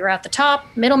organization, whether you're at the top,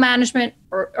 middle management,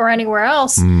 or anywhere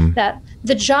else, that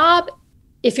the job,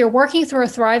 if you're working through a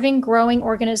thriving, growing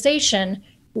organization,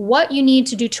 what you need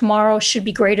to do tomorrow should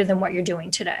be greater than what you're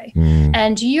doing today.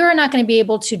 And you're not going to be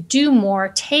able to do more,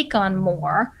 take on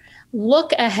more,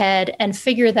 look ahead and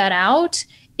figure that out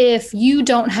if you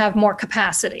don't have more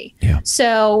capacity.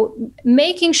 So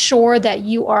making sure that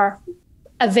you are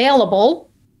available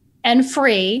and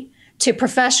free to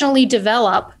professionally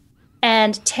develop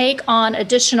and take on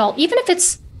additional, even if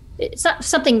it's not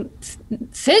something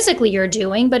physically you're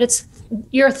doing, but it's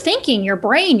your thinking, your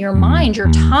brain, your mind, your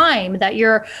time that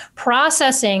you're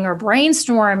processing or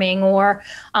brainstorming or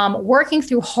working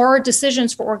through hard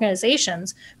decisions for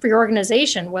your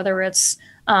organization, whether it's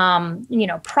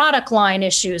product line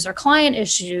issues or client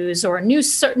issues or new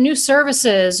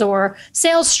services or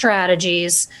sales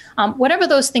strategies, whatever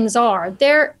those things are,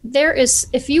 there is,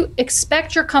 if you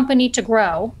expect your company to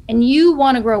grow and you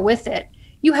want to grow with it,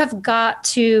 you have got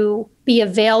to be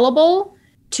available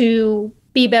to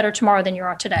be better tomorrow than you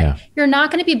are today. Yeah. You're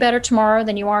not going to be better tomorrow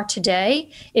than you are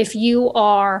today if you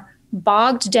are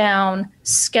bogged down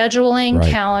scheduling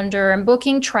calendar and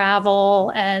booking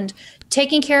travel and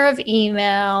taking care of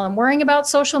email and worrying about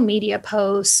social media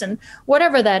posts and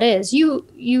whatever that is. You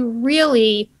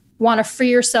really want to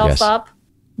free yourself up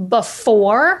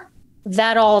before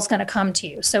that all is going to come to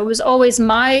you. So it was always,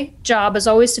 my job is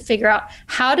always to figure out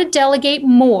how to delegate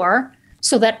more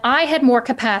so that I had more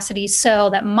capacity so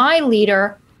that my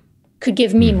leader could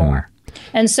give me more.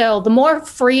 And so the more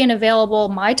free and available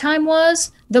my time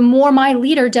was, the more my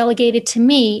leader delegated to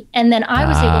me. And then I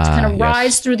was able to kind of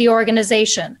rise through the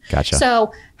organization. Gotcha.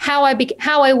 So how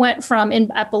I went from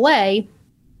at Belay,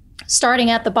 starting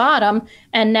at the bottom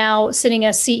and now sitting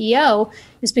as CEO,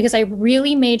 is because I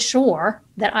really made sure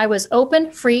that I was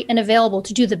open, free, and available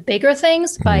to do the bigger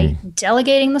things by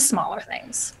delegating the smaller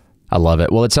things. I love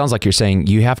it. Well, it sounds like you're saying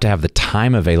you have to have the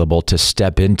time available to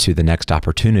step into the next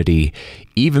opportunity,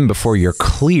 even before you're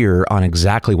clear on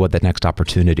exactly what the next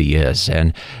opportunity is.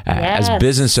 And as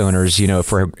business owners,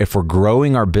 if we're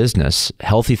growing our business,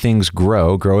 healthy things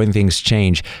grow, growing things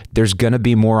change. There's going to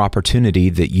be more opportunity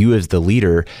that you as the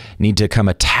leader need to come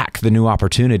attack the new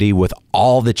opportunity with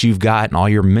all that you've got and all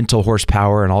your mental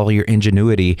horsepower and all your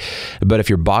ingenuity. But if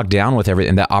you're bogged down with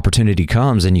everything, that opportunity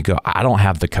comes and you go, I don't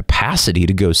have the capacity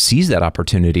to go seize that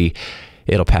opportunity,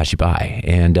 it'll pass you by.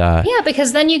 And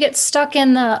because then you get stuck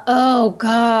in the, oh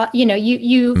God,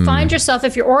 you find yourself,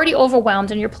 if you're already overwhelmed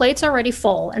and your plate's already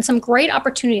full and some great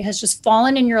opportunity has just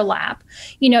fallen in your lap,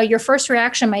 your first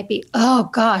reaction might be, oh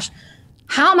gosh,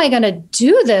 how am I going to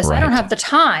do this? I don't have the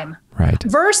time. Right.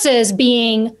 Versus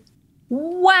being,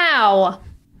 wow,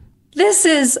 this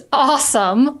is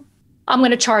awesome. I'm going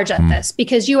to charge at this,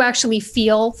 because you actually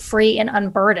feel free and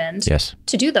unburdened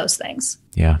to do those things.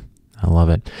 Yeah, I love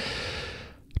it.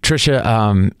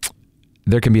 Tricia,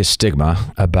 there can be a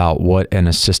stigma about what an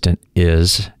assistant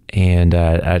is. And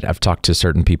I've talked to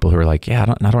certain people who are like,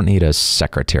 yeah, I don't need a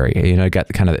secretary. I got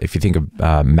kind of, if you think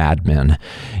of Mad Men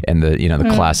and the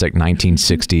classic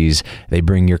 1960s, they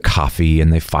bring your coffee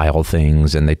and they file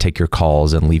things and they take your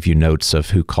calls and leave you notes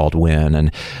of who called when.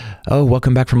 And oh,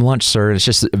 welcome back from lunch, sir. It's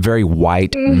just a very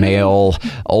white, male,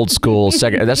 old school.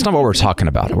 That's not what we're talking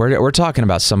about. We're talking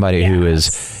about somebody who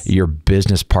is your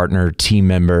business partner, team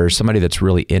member, somebody that's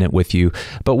really in it with you.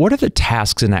 But what are the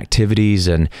tasks and activities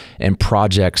and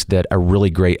projects that a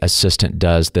really great assistant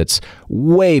does that's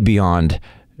way beyond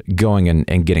going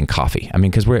and getting coffee? I mean,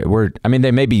 because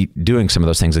they may be doing some of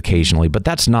those things occasionally, but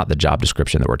that's not the job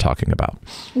description that we're talking about.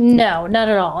 No, not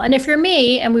at all. And if you're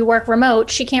me and we work remote,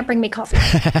 she can't bring me coffee.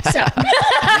 So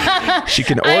she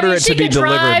can order it to be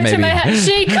delivered.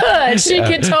 Maybe she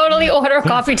could totally order a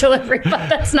coffee delivery, but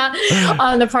that's not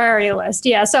on the priority list.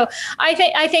 Yeah. So I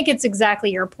think it's exactly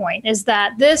your point, is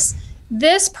that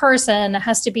this person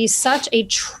has to be such a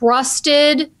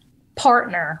trusted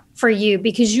partner for you,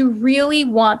 because you really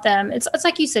want them. It's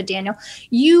like you said, Daniel,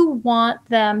 you want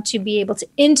them to be able to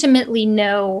intimately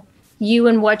know you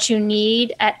and what you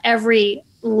need at every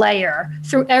layer,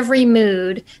 through every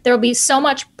mood. There will be so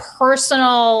much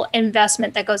personal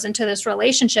investment that goes into this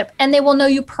relationship, and they will know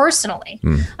you personally.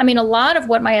 I mean, a lot of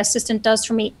what my assistant does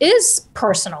for me is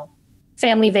personal.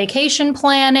 Family vacation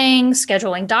planning,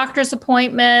 scheduling doctor's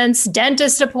appointments,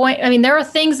 dentist appointments. I mean, there are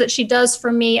things that she does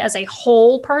for me as a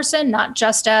whole person, not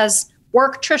just as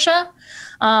work Tricia.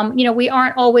 We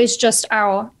aren't always just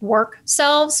our work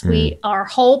selves. We are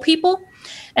whole people.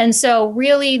 And so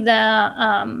really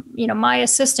my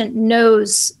assistant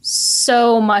knows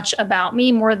so much about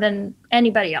me, more than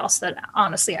anybody else that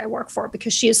honestly I work for,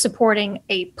 because she is supporting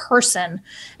a person,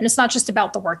 and it's not just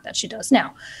about the work that she does.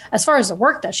 Now, as far as the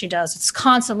work that she does, it's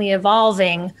constantly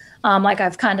evolving, like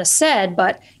I've kind of said,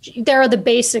 but there are the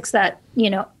basics that,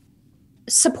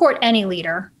 support any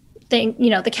leader.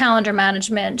 The calendar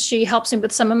management. She helps me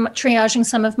with triaging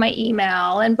some of my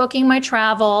email and booking my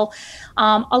travel.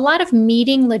 A lot of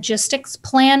meeting logistics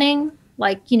planning,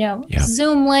 like,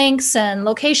 Zoom links and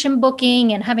location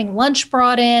booking and having lunch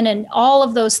brought in and all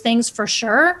of those things for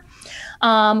sure.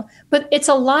 But it's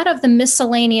a lot of the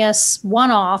miscellaneous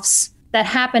one-offs that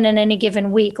happen in any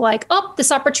given week, like, oh,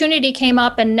 this opportunity came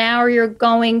up and now you're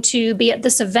going to be at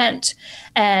this event.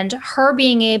 And her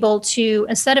being able to,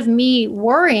 instead of me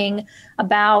worrying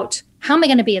about how am I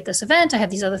going to be at this event, I have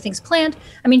these other things planned.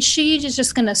 I mean, she is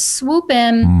just going to swoop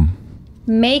in,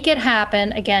 make it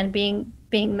happen. Again, being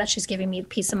being that she's giving me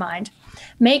peace of mind.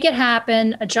 Make it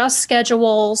happen, adjust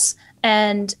schedules,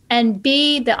 and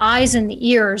be the eyes and the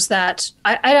ears that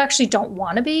I actually don't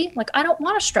want to be. Like, I don't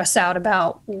want to stress out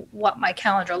about what my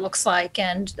calendar looks like,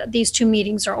 and these 2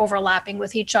 meetings are overlapping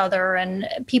with each other, and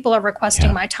people are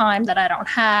requesting my time that I don't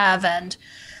have. And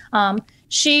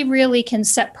she really can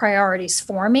set priorities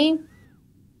for me,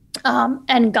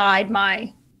 and guide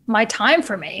my time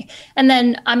for me. And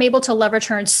then I'm able to leverage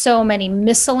her in so many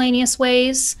miscellaneous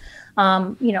ways.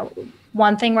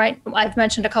 One thing, right, I've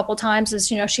mentioned a couple times is,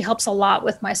 she helps a lot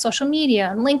with my social media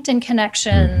and LinkedIn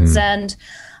connections, and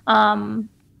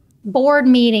board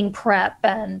meeting prep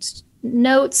and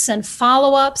notes and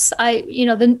follow-ups.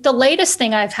 The latest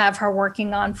thing I've have her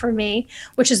working on for me,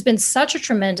 which has been such a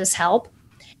tremendous help,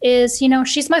 is,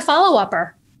 she's my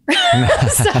follow-upper.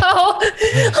 So,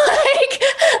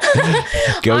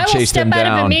 go chase them down.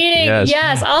 Out of a meeting.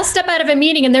 Yes, I'll step out of a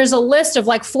meeting, and there's a list of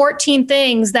like 14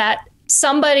 things that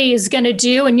somebody is going to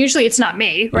do, and usually it's not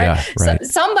me, right? Yeah, right. So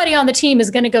somebody on the team is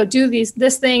going to go do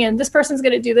this thing, and this person's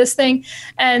going to do this thing,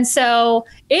 and so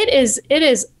it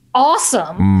is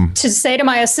awesome to say to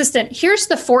my assistant, "Here's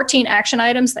the 14 action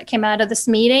items that came out of this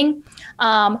meeting,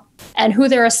 and who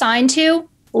they're assigned to.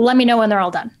 Let me know when they're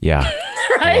all done." Yeah,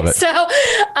 right. So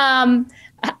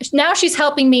now she's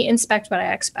helping me inspect what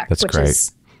I expect. That's which great.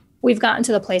 Is, we've gotten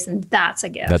to the place, and that's a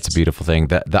gift. That's a beautiful thing.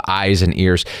 The eyes and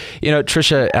ears.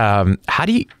 Tricia, how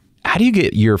do you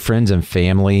get your friends and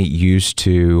family used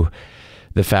to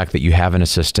the fact that you have an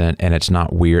assistant and it's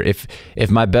not weird? If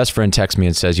my best friend texts me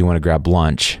and says, "You want to grab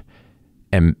lunch,"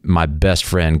 and my best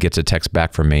friend gets a text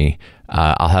back from me,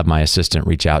 I'll have my assistant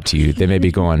reach out to you. They may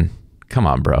be going, "Come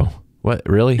on, bro. What,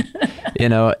 really?"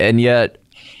 And yet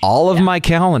all of my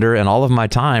calendar and all of my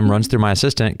time runs through my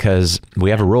assistant, because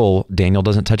we have a rule. Daniel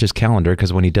doesn't touch his calendar,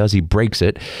 because when he does, he breaks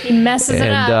it. He messes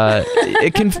it up.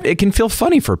 It can feel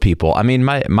funny for people. I mean,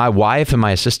 my wife and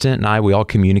my assistant and I, we all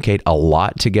communicate a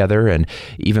lot together, and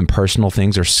even personal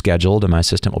things are scheduled, and my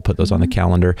assistant will put those on the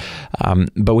calendar.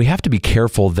 But we have to be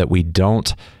careful that we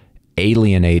don't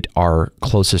alienate our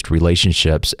closest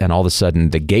relationships, and all of a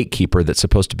sudden the gatekeeper that's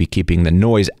supposed to be keeping the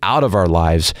noise out of our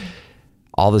lives,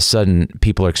 all of a sudden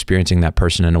people are experiencing that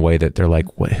person in a way that they're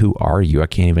like, "What? Who are you? I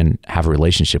can't even have a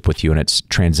relationship with you." And it's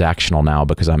transactional now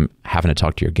because I'm having to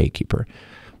talk to your gatekeeper.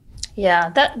 Yeah,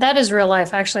 that is real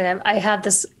life. Actually, I had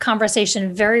this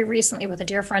conversation very recently with a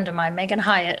dear friend of mine, Megan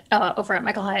Hyatt, over at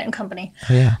Michael Hyatt and Company.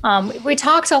 Oh, yeah. We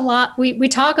talked a lot. We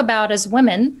talk about, as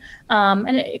women,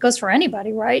 and it goes for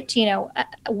anybody, right?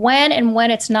 When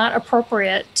it's not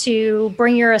appropriate to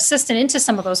bring your assistant into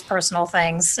some of those personal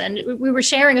things. And we were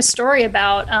sharing a story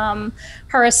about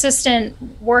her assistant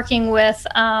working with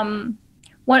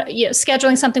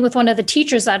scheduling something with one of the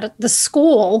teachers at the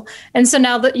school. And so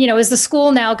now is the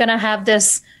school now going to have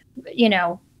this,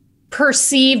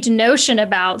 perceived notion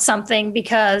about something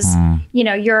because,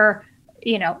 your,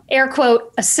 air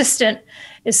quote assistant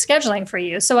is scheduling for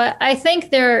you. So I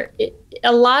think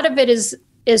a lot of it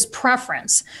is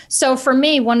preference. So for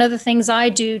me, one of the things I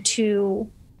do to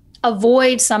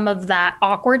avoid some of that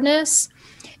awkwardness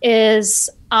is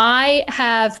I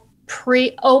have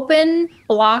pre-open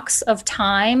blocks of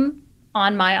time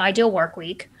on my ideal work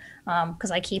week,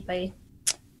 because I keep a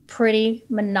pretty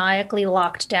maniacally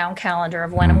locked down calendar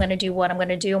of when I'm going to do what I'm going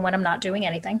to do and when I'm not doing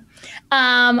anything.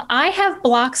 I have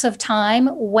blocks of time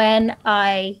when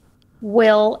I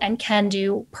will and can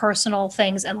do personal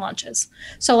things and lunches.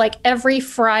 So like every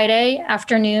Friday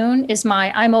afternoon is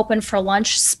my I'm open for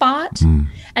lunch spot.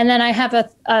 And then I have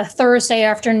a Thursday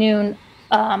afternoon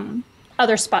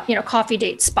other spot, coffee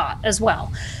date spot as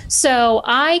well. So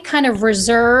I kind of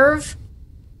reserve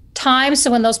time. So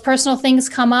when those personal things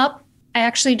come up, I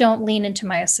actually don't lean into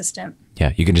my assistant.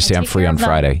 Yeah. You can just say I'm free on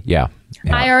Friday. Yeah.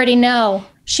 I already know.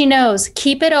 She knows.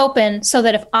 Keep it open so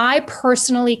that if I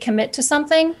personally commit to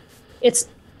something, it's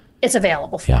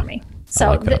available for me.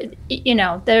 So, like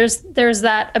there's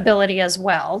that ability as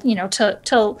well,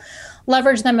 to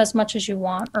leverage them as much as you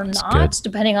want or not,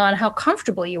 depending on how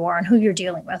comfortable you are and who you're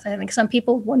dealing with. I think some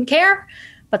people wouldn't care,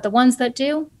 but the ones that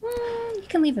do, you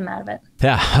can leave them out of it.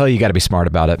 Yeah. Oh, you got to be smart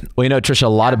about it. Well, Tricia, a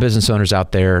lot of business owners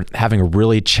out there having a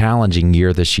really challenging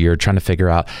year this year, trying to figure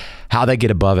out how they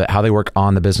get above it, how they work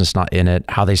on the business, not in it,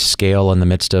 how they scale in the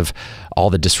midst of all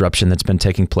the disruption that's been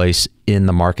taking place. in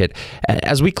the market.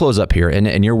 As we close up here,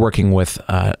 and you're working with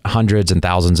hundreds and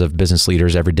thousands of business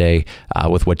leaders every day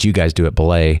with what you guys do at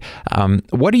Belay,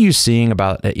 what are you seeing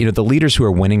about the leaders who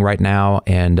are winning right now,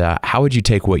 and how would you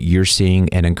take what you're seeing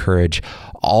and encourage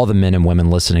all the men and women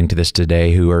listening to this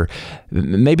today who are,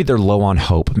 maybe they're low on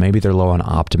hope, maybe they're low on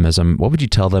optimism? What would you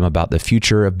tell them about the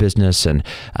future of business and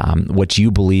what you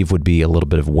believe would be a little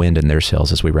bit of wind in their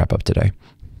sails as we wrap up today?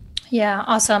 Yeah,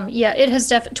 awesome. Yeah, it has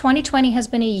 2020 has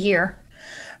been a year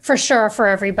for sure for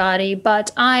everybody,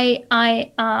 but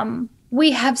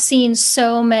we have seen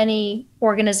so many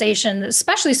organizations,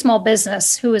 especially small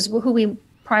business, who we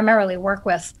primarily work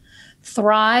with,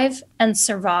 thrive and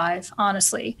survive.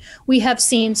 Honestly, we have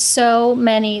seen so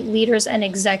many leaders and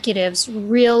executives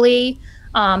really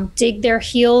dig their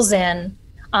heels in,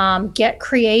 get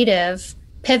creative,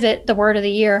 pivot, the word of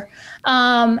the year,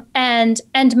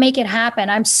 and make it happen.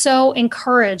 I'm so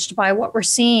encouraged by what we're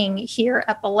seeing here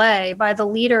at Belay, by the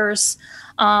leaders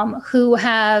who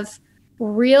have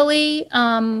really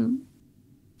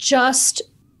just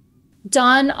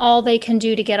done all they can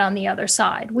do to get on the other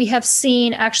side. We have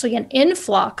seen actually an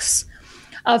influx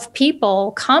of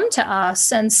people come to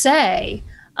us and say,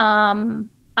 I'm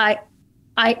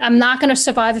not going to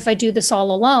survive if I do this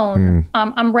all alone.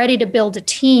 I'm ready to build a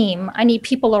team. I need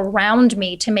people around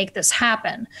me to make this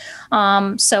happen.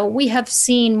 So we have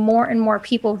seen more and more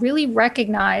people really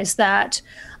recognize that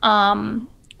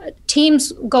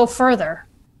teams go further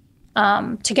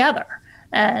together,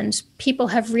 and people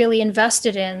have really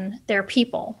invested in their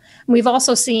people. We've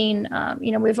also seen,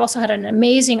 we've also had an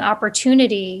amazing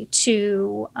opportunity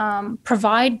to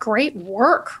provide great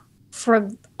work for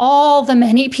all the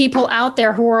many people out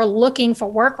there who are looking for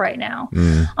work right now.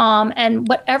 And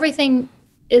what everything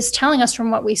is telling us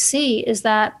from what we see is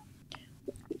that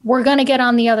we're going to get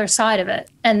on the other side of it.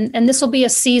 And this will be a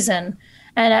season.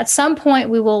 And at some point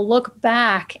we will look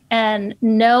back and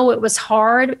know it was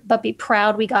hard, but be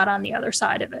proud we got on the other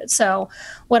side of it. So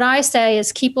what I say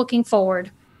is keep looking forward.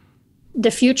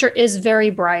 The future is very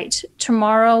bright.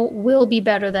 Tomorrow will be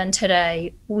better than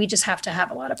today. We just have to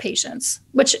have a lot of patience,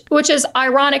 which is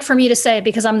ironic for me to say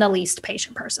because I'm the least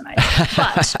patient person I know.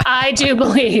 But I do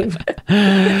believe,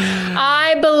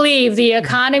 the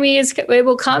economy it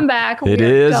will come back. It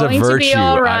is a virtue, to be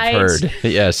all right. I've heard.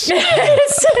 Yes.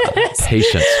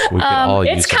 Patience. We can all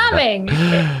use it's coming.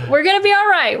 We're going to be all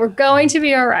right. We're going to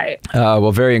be all right.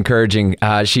 Well, very encouraging.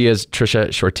 She is Tricia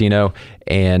Sciortino,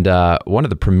 and one of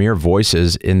the premier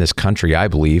voices in this country, I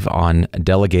believe, on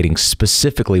delegating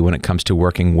specifically when it comes to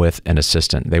working with an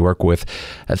assistant. They work with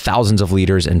thousands of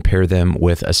leaders and pair them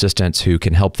with assistants who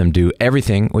can help them do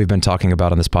everything we've been talking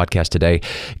about on this podcast today.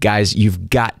 Guys, you've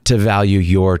got to value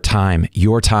your time.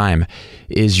 Your time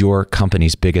is your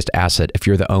company's biggest asset if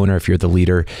you're the owner, if you're the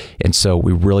leader. And so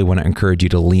we really want to encourage you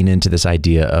to lean into this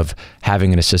idea of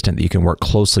having an assistant that you can work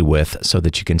closely with so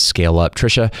that you can scale up.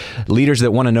 Tricia, leaders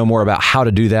that want to know more about how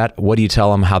to do that, what do you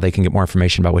tell them, how they can get more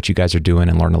information about what you guys are doing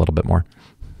and learn a little bit more?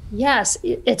 Yes,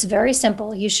 it's very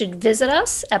simple. You should visit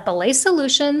us at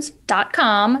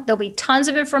belaysolutions.com. There'll be tons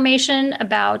of information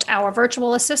about our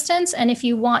virtual assistants. And if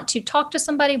you want to talk to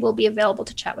somebody, we'll be available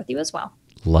to chat with you as well.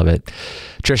 Love it.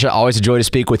 Tricia, always a joy to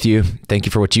speak with you. Thank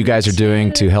you for what you guys are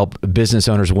doing to help business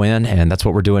owners win. And that's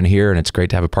what we're doing here. And it's great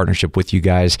to have a partnership with you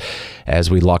guys as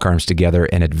we lock arms together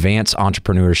and advance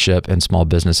entrepreneurship and small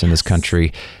business in this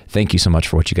country. Thank you so much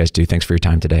for what you guys do. Thanks for your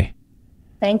time today.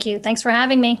 Thank you. Thanks for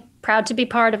having me. Proud to be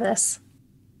part of this.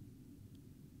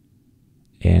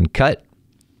 And cut.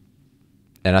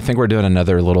 And I think we're doing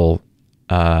another little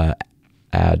ad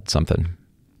something.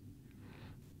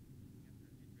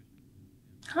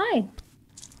 Hi.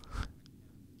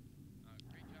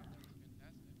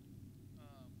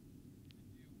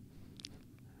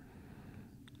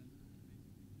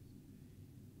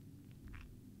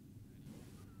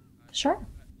 Sure.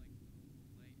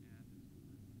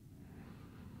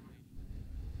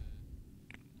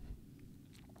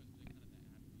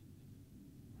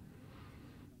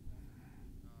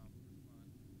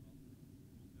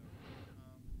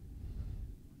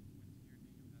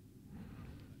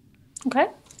 Okay.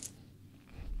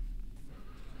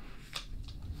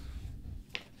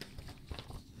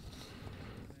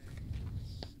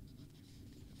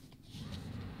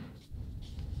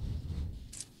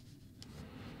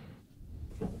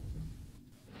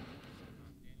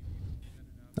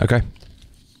 Okay.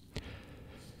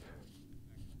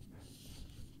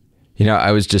 You know,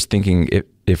 I was just thinking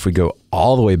if we go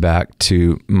all the way back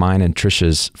to mine and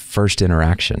Tricia's first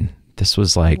interaction, this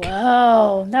was like...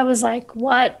 Whoa, that was like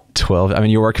what? 12. I mean,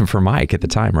 you were working for Mike at the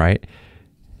time, right?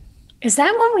 Is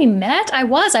that when we met? I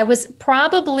was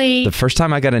probably The first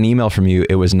time I got an email from you,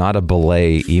 it was not a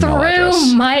Belay email address.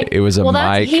 It was a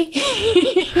Mike.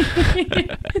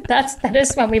 That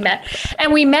is when we met.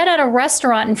 And we met at a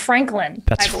restaurant in Franklin.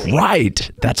 That's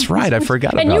right. That's right. I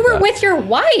forgot about that. And you were with your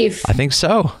wife. I think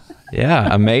so. Yeah.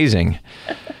 Amazing.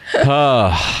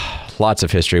 Lots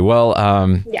of history. Well,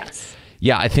 yes.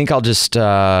 Yeah, I think I'll just,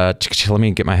 let me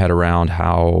get my head around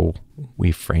how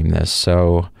we frame this.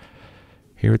 So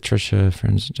here with Tricia,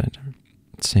 friends,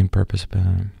 same purpose.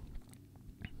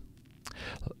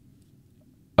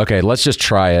 Okay, let's just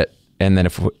try it. And then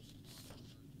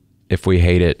if we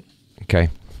hate it, okay.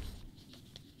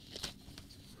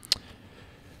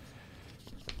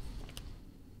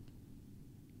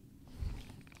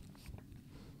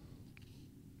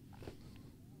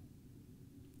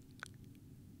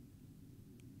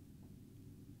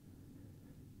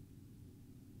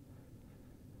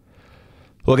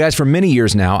 Well, guys, for many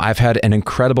years now, I've had an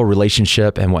incredible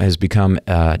relationship and what has become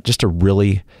just a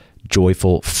really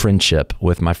joyful friendship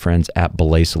with my friends at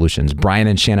Belay Solutions. Brian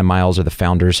and Shannon Miles are the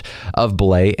founders of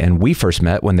Belay, and we first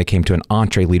met when they came to an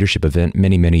EntreLeadership event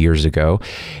many, many years ago.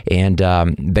 And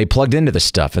they plugged into this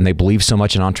stuff, and they believe so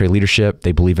much in EntreLeadership.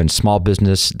 They believe in small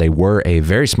business. They were a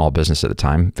very small business at the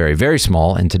time, very, very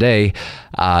small. And today,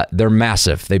 they're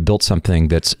massive. They built something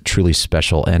that's truly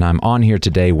special. And I'm on here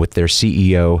today with their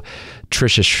CEO,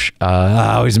 Tricia.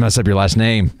 I always mess up your last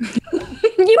name.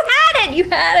 You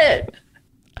had it.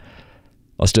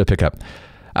 Let's do a pickup.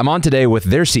 I'm on today with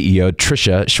their CEO,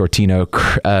 Tricia Sciortino.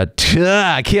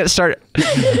 I can't start.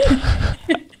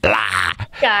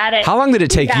 Got it. How long did it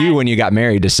take you when you got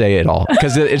married to say it all?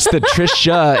 Because it's the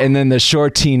Tricia and then the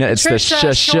Sciortino. It's Tricia the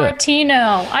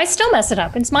Sciortino. I still mess it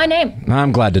up. It's my name.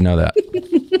 I'm glad to know that.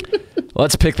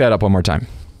 Let's pick that up one more time.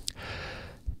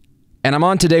 And I'm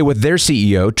on today with their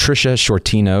CEO, Tricia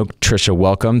Sciortino. Tricia,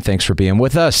 welcome. Thanks for being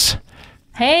with us.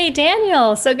 Hey,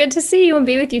 Daniel. So good to see you and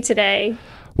be with you today.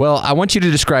 Well, I want you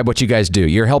to describe what you guys do.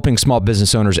 You're helping small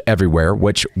business owners everywhere,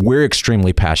 which we're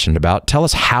extremely passionate about. Tell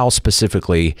us how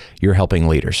specifically you're helping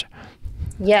leaders.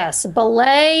 Yes,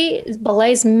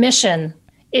 Belay's mission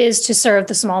is to serve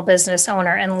the small business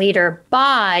owner and leader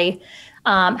by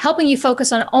helping you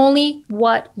focus on only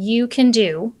what you can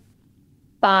do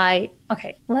by,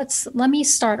 okay, let me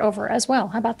start over as well.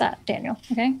 How about that, Daniel?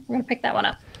 Okay, we're going to pick that one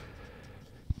up.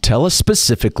 Tell us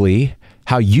specifically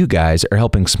how you guys are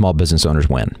helping small business owners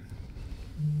win.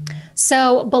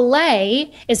 So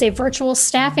Belay is a virtual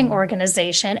staffing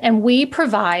organization, and we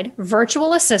provide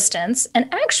virtual assistants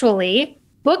and actually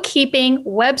bookkeeping,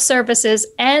 web services,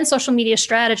 and social media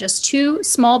strategists to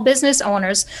small business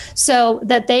owners so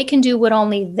that they can do what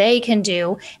only they can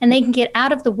do, and they can get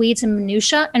out of the weeds and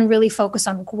minutia and really focus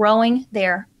on growing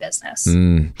their business.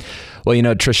 Well, you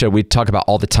know, Tricia, we talk about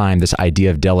all the time, this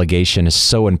idea of delegation is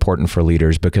so important for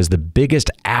leaders because the biggest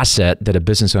asset that a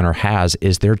business owner has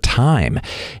is their time.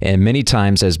 And many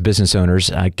times as business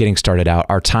owners getting started out,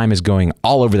 our time is going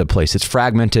all over the place. It's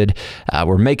fragmented.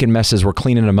 We're making messes. We're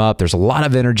cleaning them up. There's a lot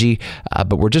of energy,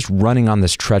 but we're just running on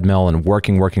this treadmill and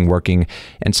working.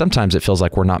 And sometimes it feels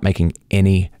like we're not making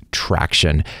any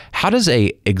traction. How does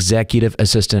a executive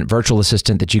assistant, virtual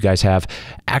assistant that you guys have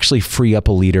actually free up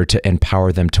a leader to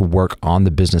empower them to work on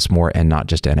the business more and not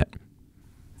just in it?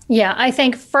 Yeah, I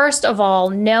think first of all,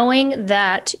 knowing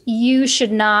that you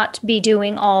should not be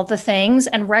doing all the things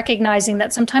and recognizing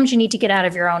that sometimes you need to get out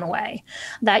of your own way,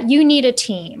 that you need a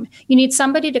team. You need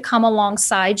somebody to come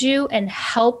alongside you and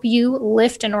help you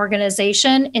lift an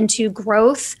organization into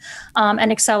growth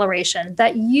and acceleration,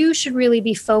 that you should really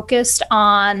be focused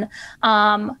on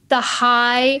the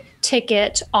high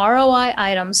ticket ROI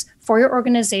items for your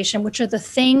organization, which are the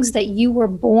things that you were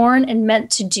born and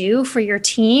meant to do for your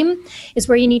team, is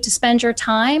where you need to spend your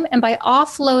time. And by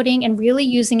offloading and really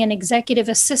using an executive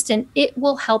assistant, it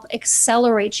will help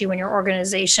accelerate you in your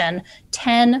organization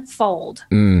tenfold.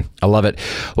 I love it.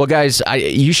 Well, guys,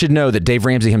 you should know that Dave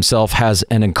Ramsey himself has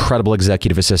an incredible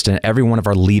executive assistant. Every one of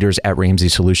our leaders at Ramsey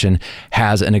Solution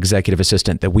has an executive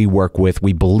assistant that we work with.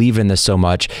 We believe in this so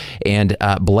much. And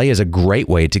Belay is a great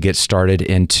way to get started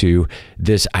into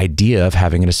this idea of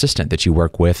having an assistant that you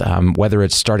work with, whether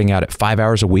it's starting out at 5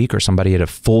 hours a week or somebody at a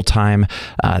full-time,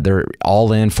 they're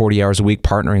all in 40 hours a week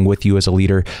partnering with you as a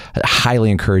leader. I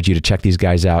highly encourage you to check these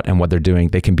guys out and what they're doing.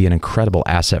 They can be an incredible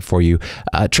asset for you.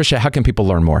 Tricia, how can people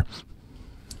learn more?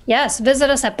 Yes, visit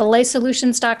us at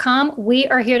belaysolutions.com. We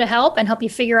are here to help and help you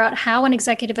figure out how an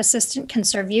executive assistant can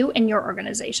serve you and your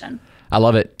organization. I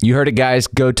love it. You heard it, guys.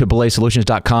 Go to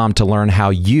belaysolutions.com to learn how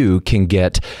you can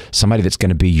get somebody that's going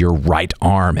to be your right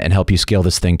arm and help you scale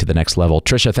this thing to the next level.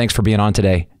 Tricia, thanks for being on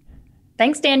today.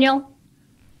 Thanks, Daniel.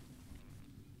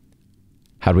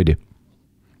 How'd we do?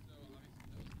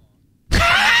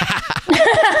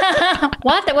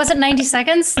 What? That wasn't 90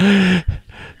 seconds?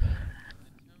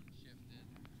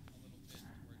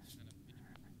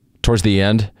 Towards the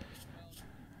end?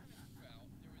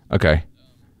 Okay.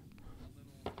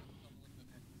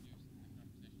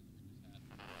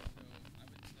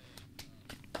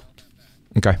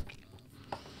 Okay.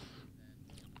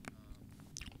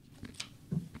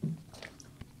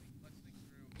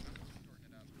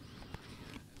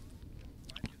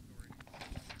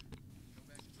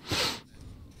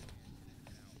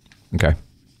 Okay.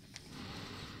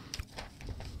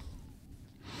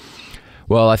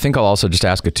 Well, I think I'll also just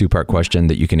ask a two-part question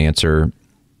that you can answer.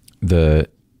 I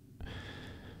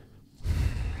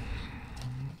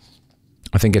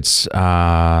think it's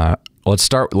let's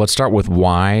start with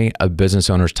why a business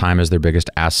owner's time is their biggest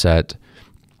asset.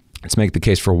 Let's make the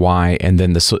case for why, and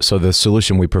then the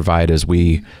solution we provide is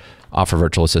we offer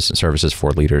virtual assistant services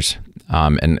for leaders.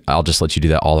 And I'll just let you do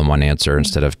that all in one answer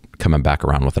instead of coming back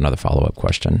around with another follow-up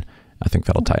question. I think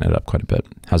that'll tighten it up quite a bit.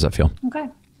 How's that feel? Okay.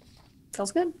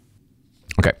 Feels good.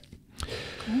 Okay.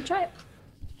 Let me try it.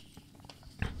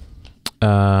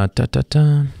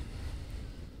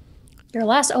 Your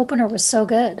last opener was so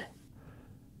good.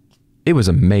 It was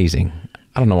amazing.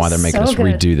 I don't know why they're making us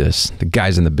redo this. The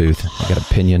guys in the booth, they got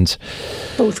opinions.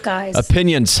 Booth guys.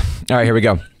 Opinions. All right, here we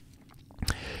go.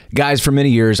 Guys, for many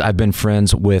years, I've been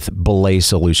friends with Belay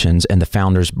Solutions, and the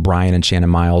founders, Brian and Shannon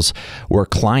Miles, were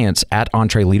clients at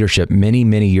EntreLeadership many,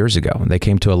 many years ago. They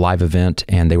came to a live event,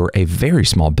 and they were a very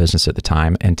small business at the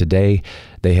time. And today,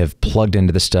 they have plugged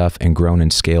into the stuff and grown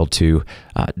and scaled to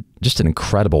just an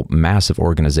incredible, massive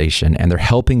organization. And they're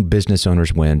helping business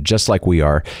owners win, just like we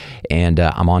are. And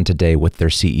I'm on today with their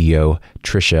CEO,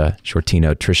 Tricia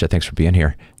Sciortino. Tricia, thanks for being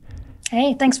here.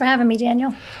 Hey, thanks for having me,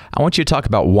 Daniel. I want you to talk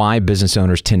about why business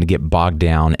owners tend to get bogged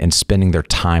down and spending their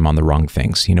time on the wrong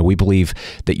things. You know, we believe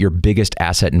that your biggest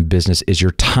asset in business is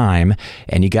your time,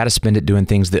 and you got to spend it doing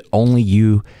things that only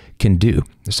you can do.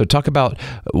 So talk about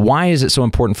why is it so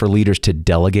important for leaders to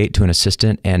delegate to an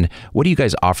assistant, and what do you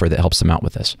guys offer that helps them out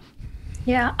with this?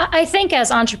 Yeah, I think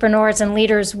as entrepreneurs and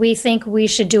leaders, we think we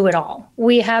should do it all.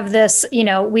 We have this,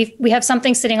 we have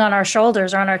something sitting on our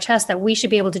shoulders or on our chest that we should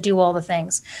be able to do all the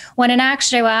things. When in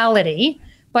actuality,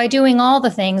 by doing all the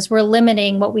things, we're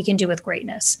limiting what we can do with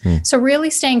greatness. So really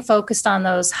staying focused on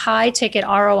those high ticket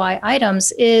ROI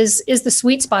items is the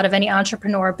sweet spot of any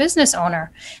entrepreneur or business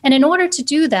owner. And in order to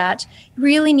do that, you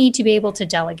really need to be able to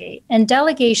delegate. And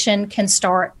delegation can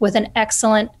start with an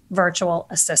excellent virtual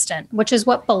assistant, which is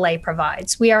what Belay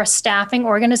provides. We are a staffing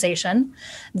organization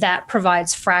that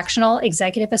provides fractional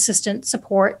executive assistant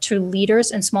support to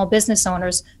leaders and small business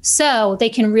owners so they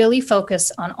can really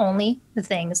focus on only the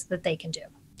things that they can do.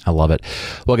 I love it.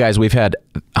 Well, guys, we've had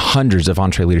hundreds of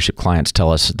EntreLeadership clients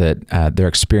tell us that their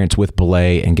experience with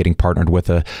Belay and getting partnered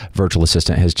with a virtual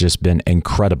assistant has just been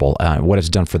incredible. What it's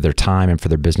done for their time and for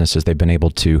their businesses, they've been able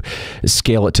to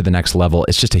scale it to the next level.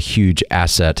 It's just a huge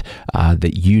asset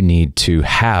that you need to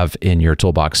have in your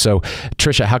toolbox. So,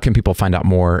 Tricia, how can people find out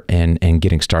more and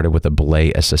getting started with a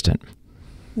Belay assistant?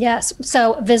 Yes.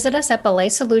 So visit us at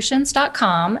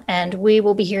belaysolutions.com, and we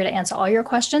will be here to answer all your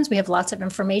questions. We have lots of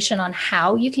information on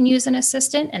how you can use an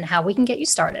assistant and how we can get you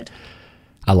started.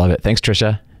 I love it. Thanks,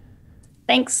 Tricia.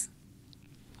 Thanks.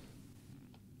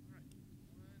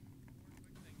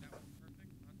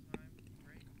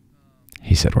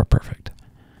 He said we're perfect.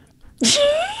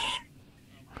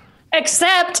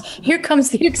 Except, here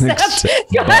comes the except.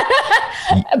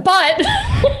 But.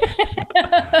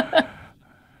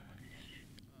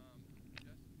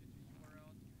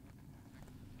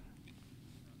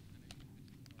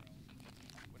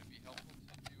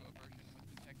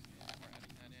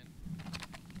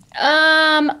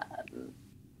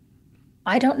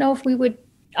 I don't know if we would.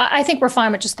 I think we're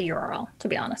fine with just the URL, to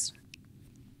be honest.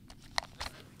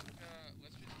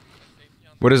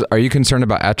 Are you concerned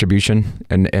about attribution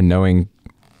and knowing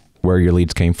where your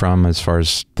leads came from as far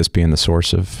as this being the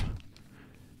source of?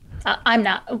 I'm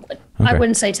not. Okay. I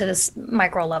wouldn't say to this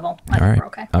micro level. I think we're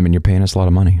okay. I mean, you're paying us a lot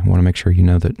of money. I want to make sure you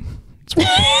know that it's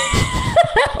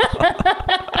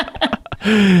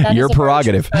working. Your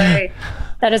prerogative.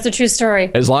 That is a true story.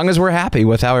 As long as we're happy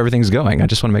with how everything's going, I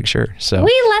just want to make sure. So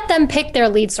we let them pick their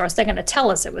lead source. They're going to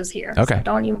tell us it was here. Okay. So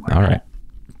don't even worry All about right.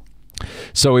 it.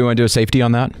 So we want to do a safety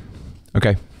on that?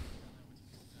 Okay.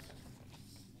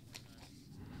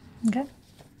 Okay.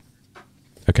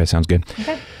 Okay, sounds good.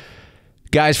 Okay.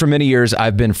 Guys, for many years,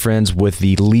 I've been friends with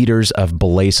the leaders of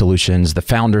Belay Solutions. The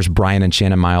founders, Brian and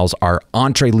Shannon Miles, are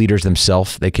EntreLeaders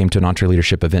themselves. They came to an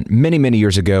EntreLeadership event many, many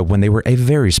years ago when they were a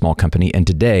very small company. And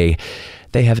today,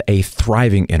 they have a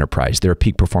thriving enterprise. They're a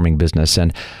peak performing business.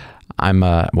 And I'm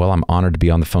honored to be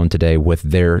on the phone today with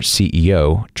their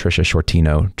CEO, Tricia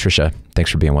Sciortino. Tricia, thanks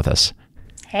for being with us.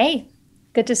 Hey,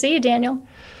 good to see you, Daniel.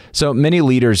 So many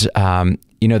leaders,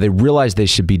 they realize they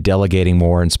should be delegating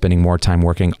more and spending more time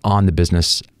working on the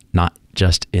business, not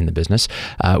just in the business.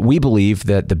 We believe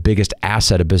that the biggest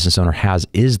asset a business owner has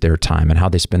is their time, and how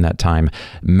they spend that time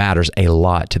matters a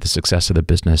lot to the success of the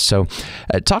business. So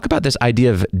talk about this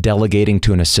idea of delegating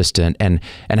to an assistant and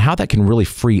how that can really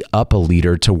free up a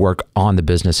leader to work on the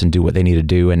business and do what they need to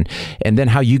do. And then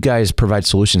how you guys provide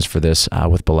solutions for this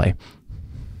with Belay.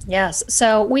 Yes.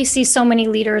 So we see so many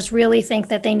leaders really think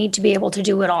that they need to be able to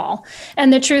do it all.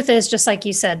 And the truth is, just like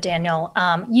you said, Daniel,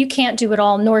 you can't do it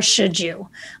all, nor should you.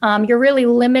 You're really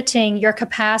limiting your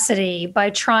capacity by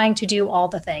trying to do all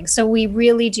the things. So we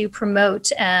really do promote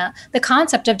the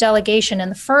concept of delegation.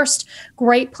 And the first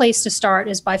great place to start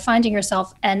is by finding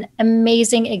yourself an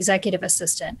amazing executive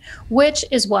assistant, which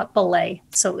is what Belay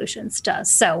Solutions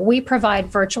does. So we provide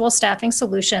virtual staffing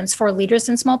solutions for leaders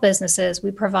in small businesses.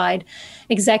 We provide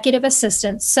executive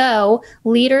assistants so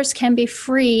leaders can be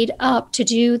freed up to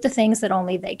do the things that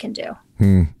only they can do.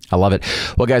 I love it.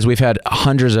 Well, guys, we've had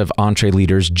hundreds of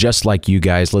EntreLeaders just like you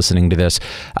guys listening to this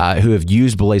who have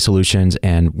used Belay Solutions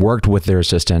and worked with their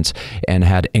assistants and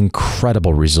had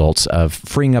incredible results of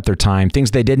freeing up their time. Things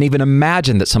they didn't even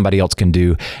imagine that somebody else can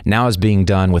do now is being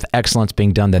done with excellence,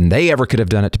 being done than they ever could have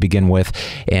done it to begin with.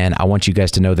 And I want you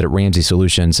guys to know that at Ramsey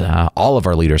Solutions, all of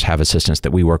our leaders have assistants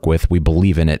that we work with. We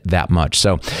believe in it that much.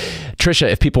 So,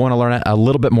 Tricia, if people want to learn a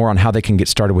little bit more on how they can get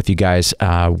started with you guys,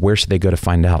 where should they go to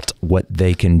find out what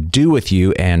they can do with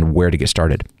you and where to get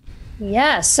started?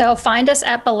 Yes. So find us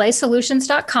at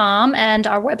belaysolutions.com, and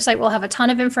our website will have a ton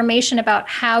of information about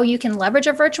how you can leverage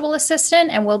a virtual assistant,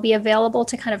 and we'll be available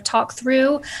to kind of talk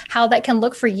through how that can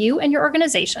look for you and your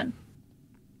organization.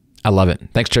 I love it.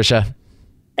 Thanks, Tricia.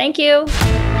 Thank you.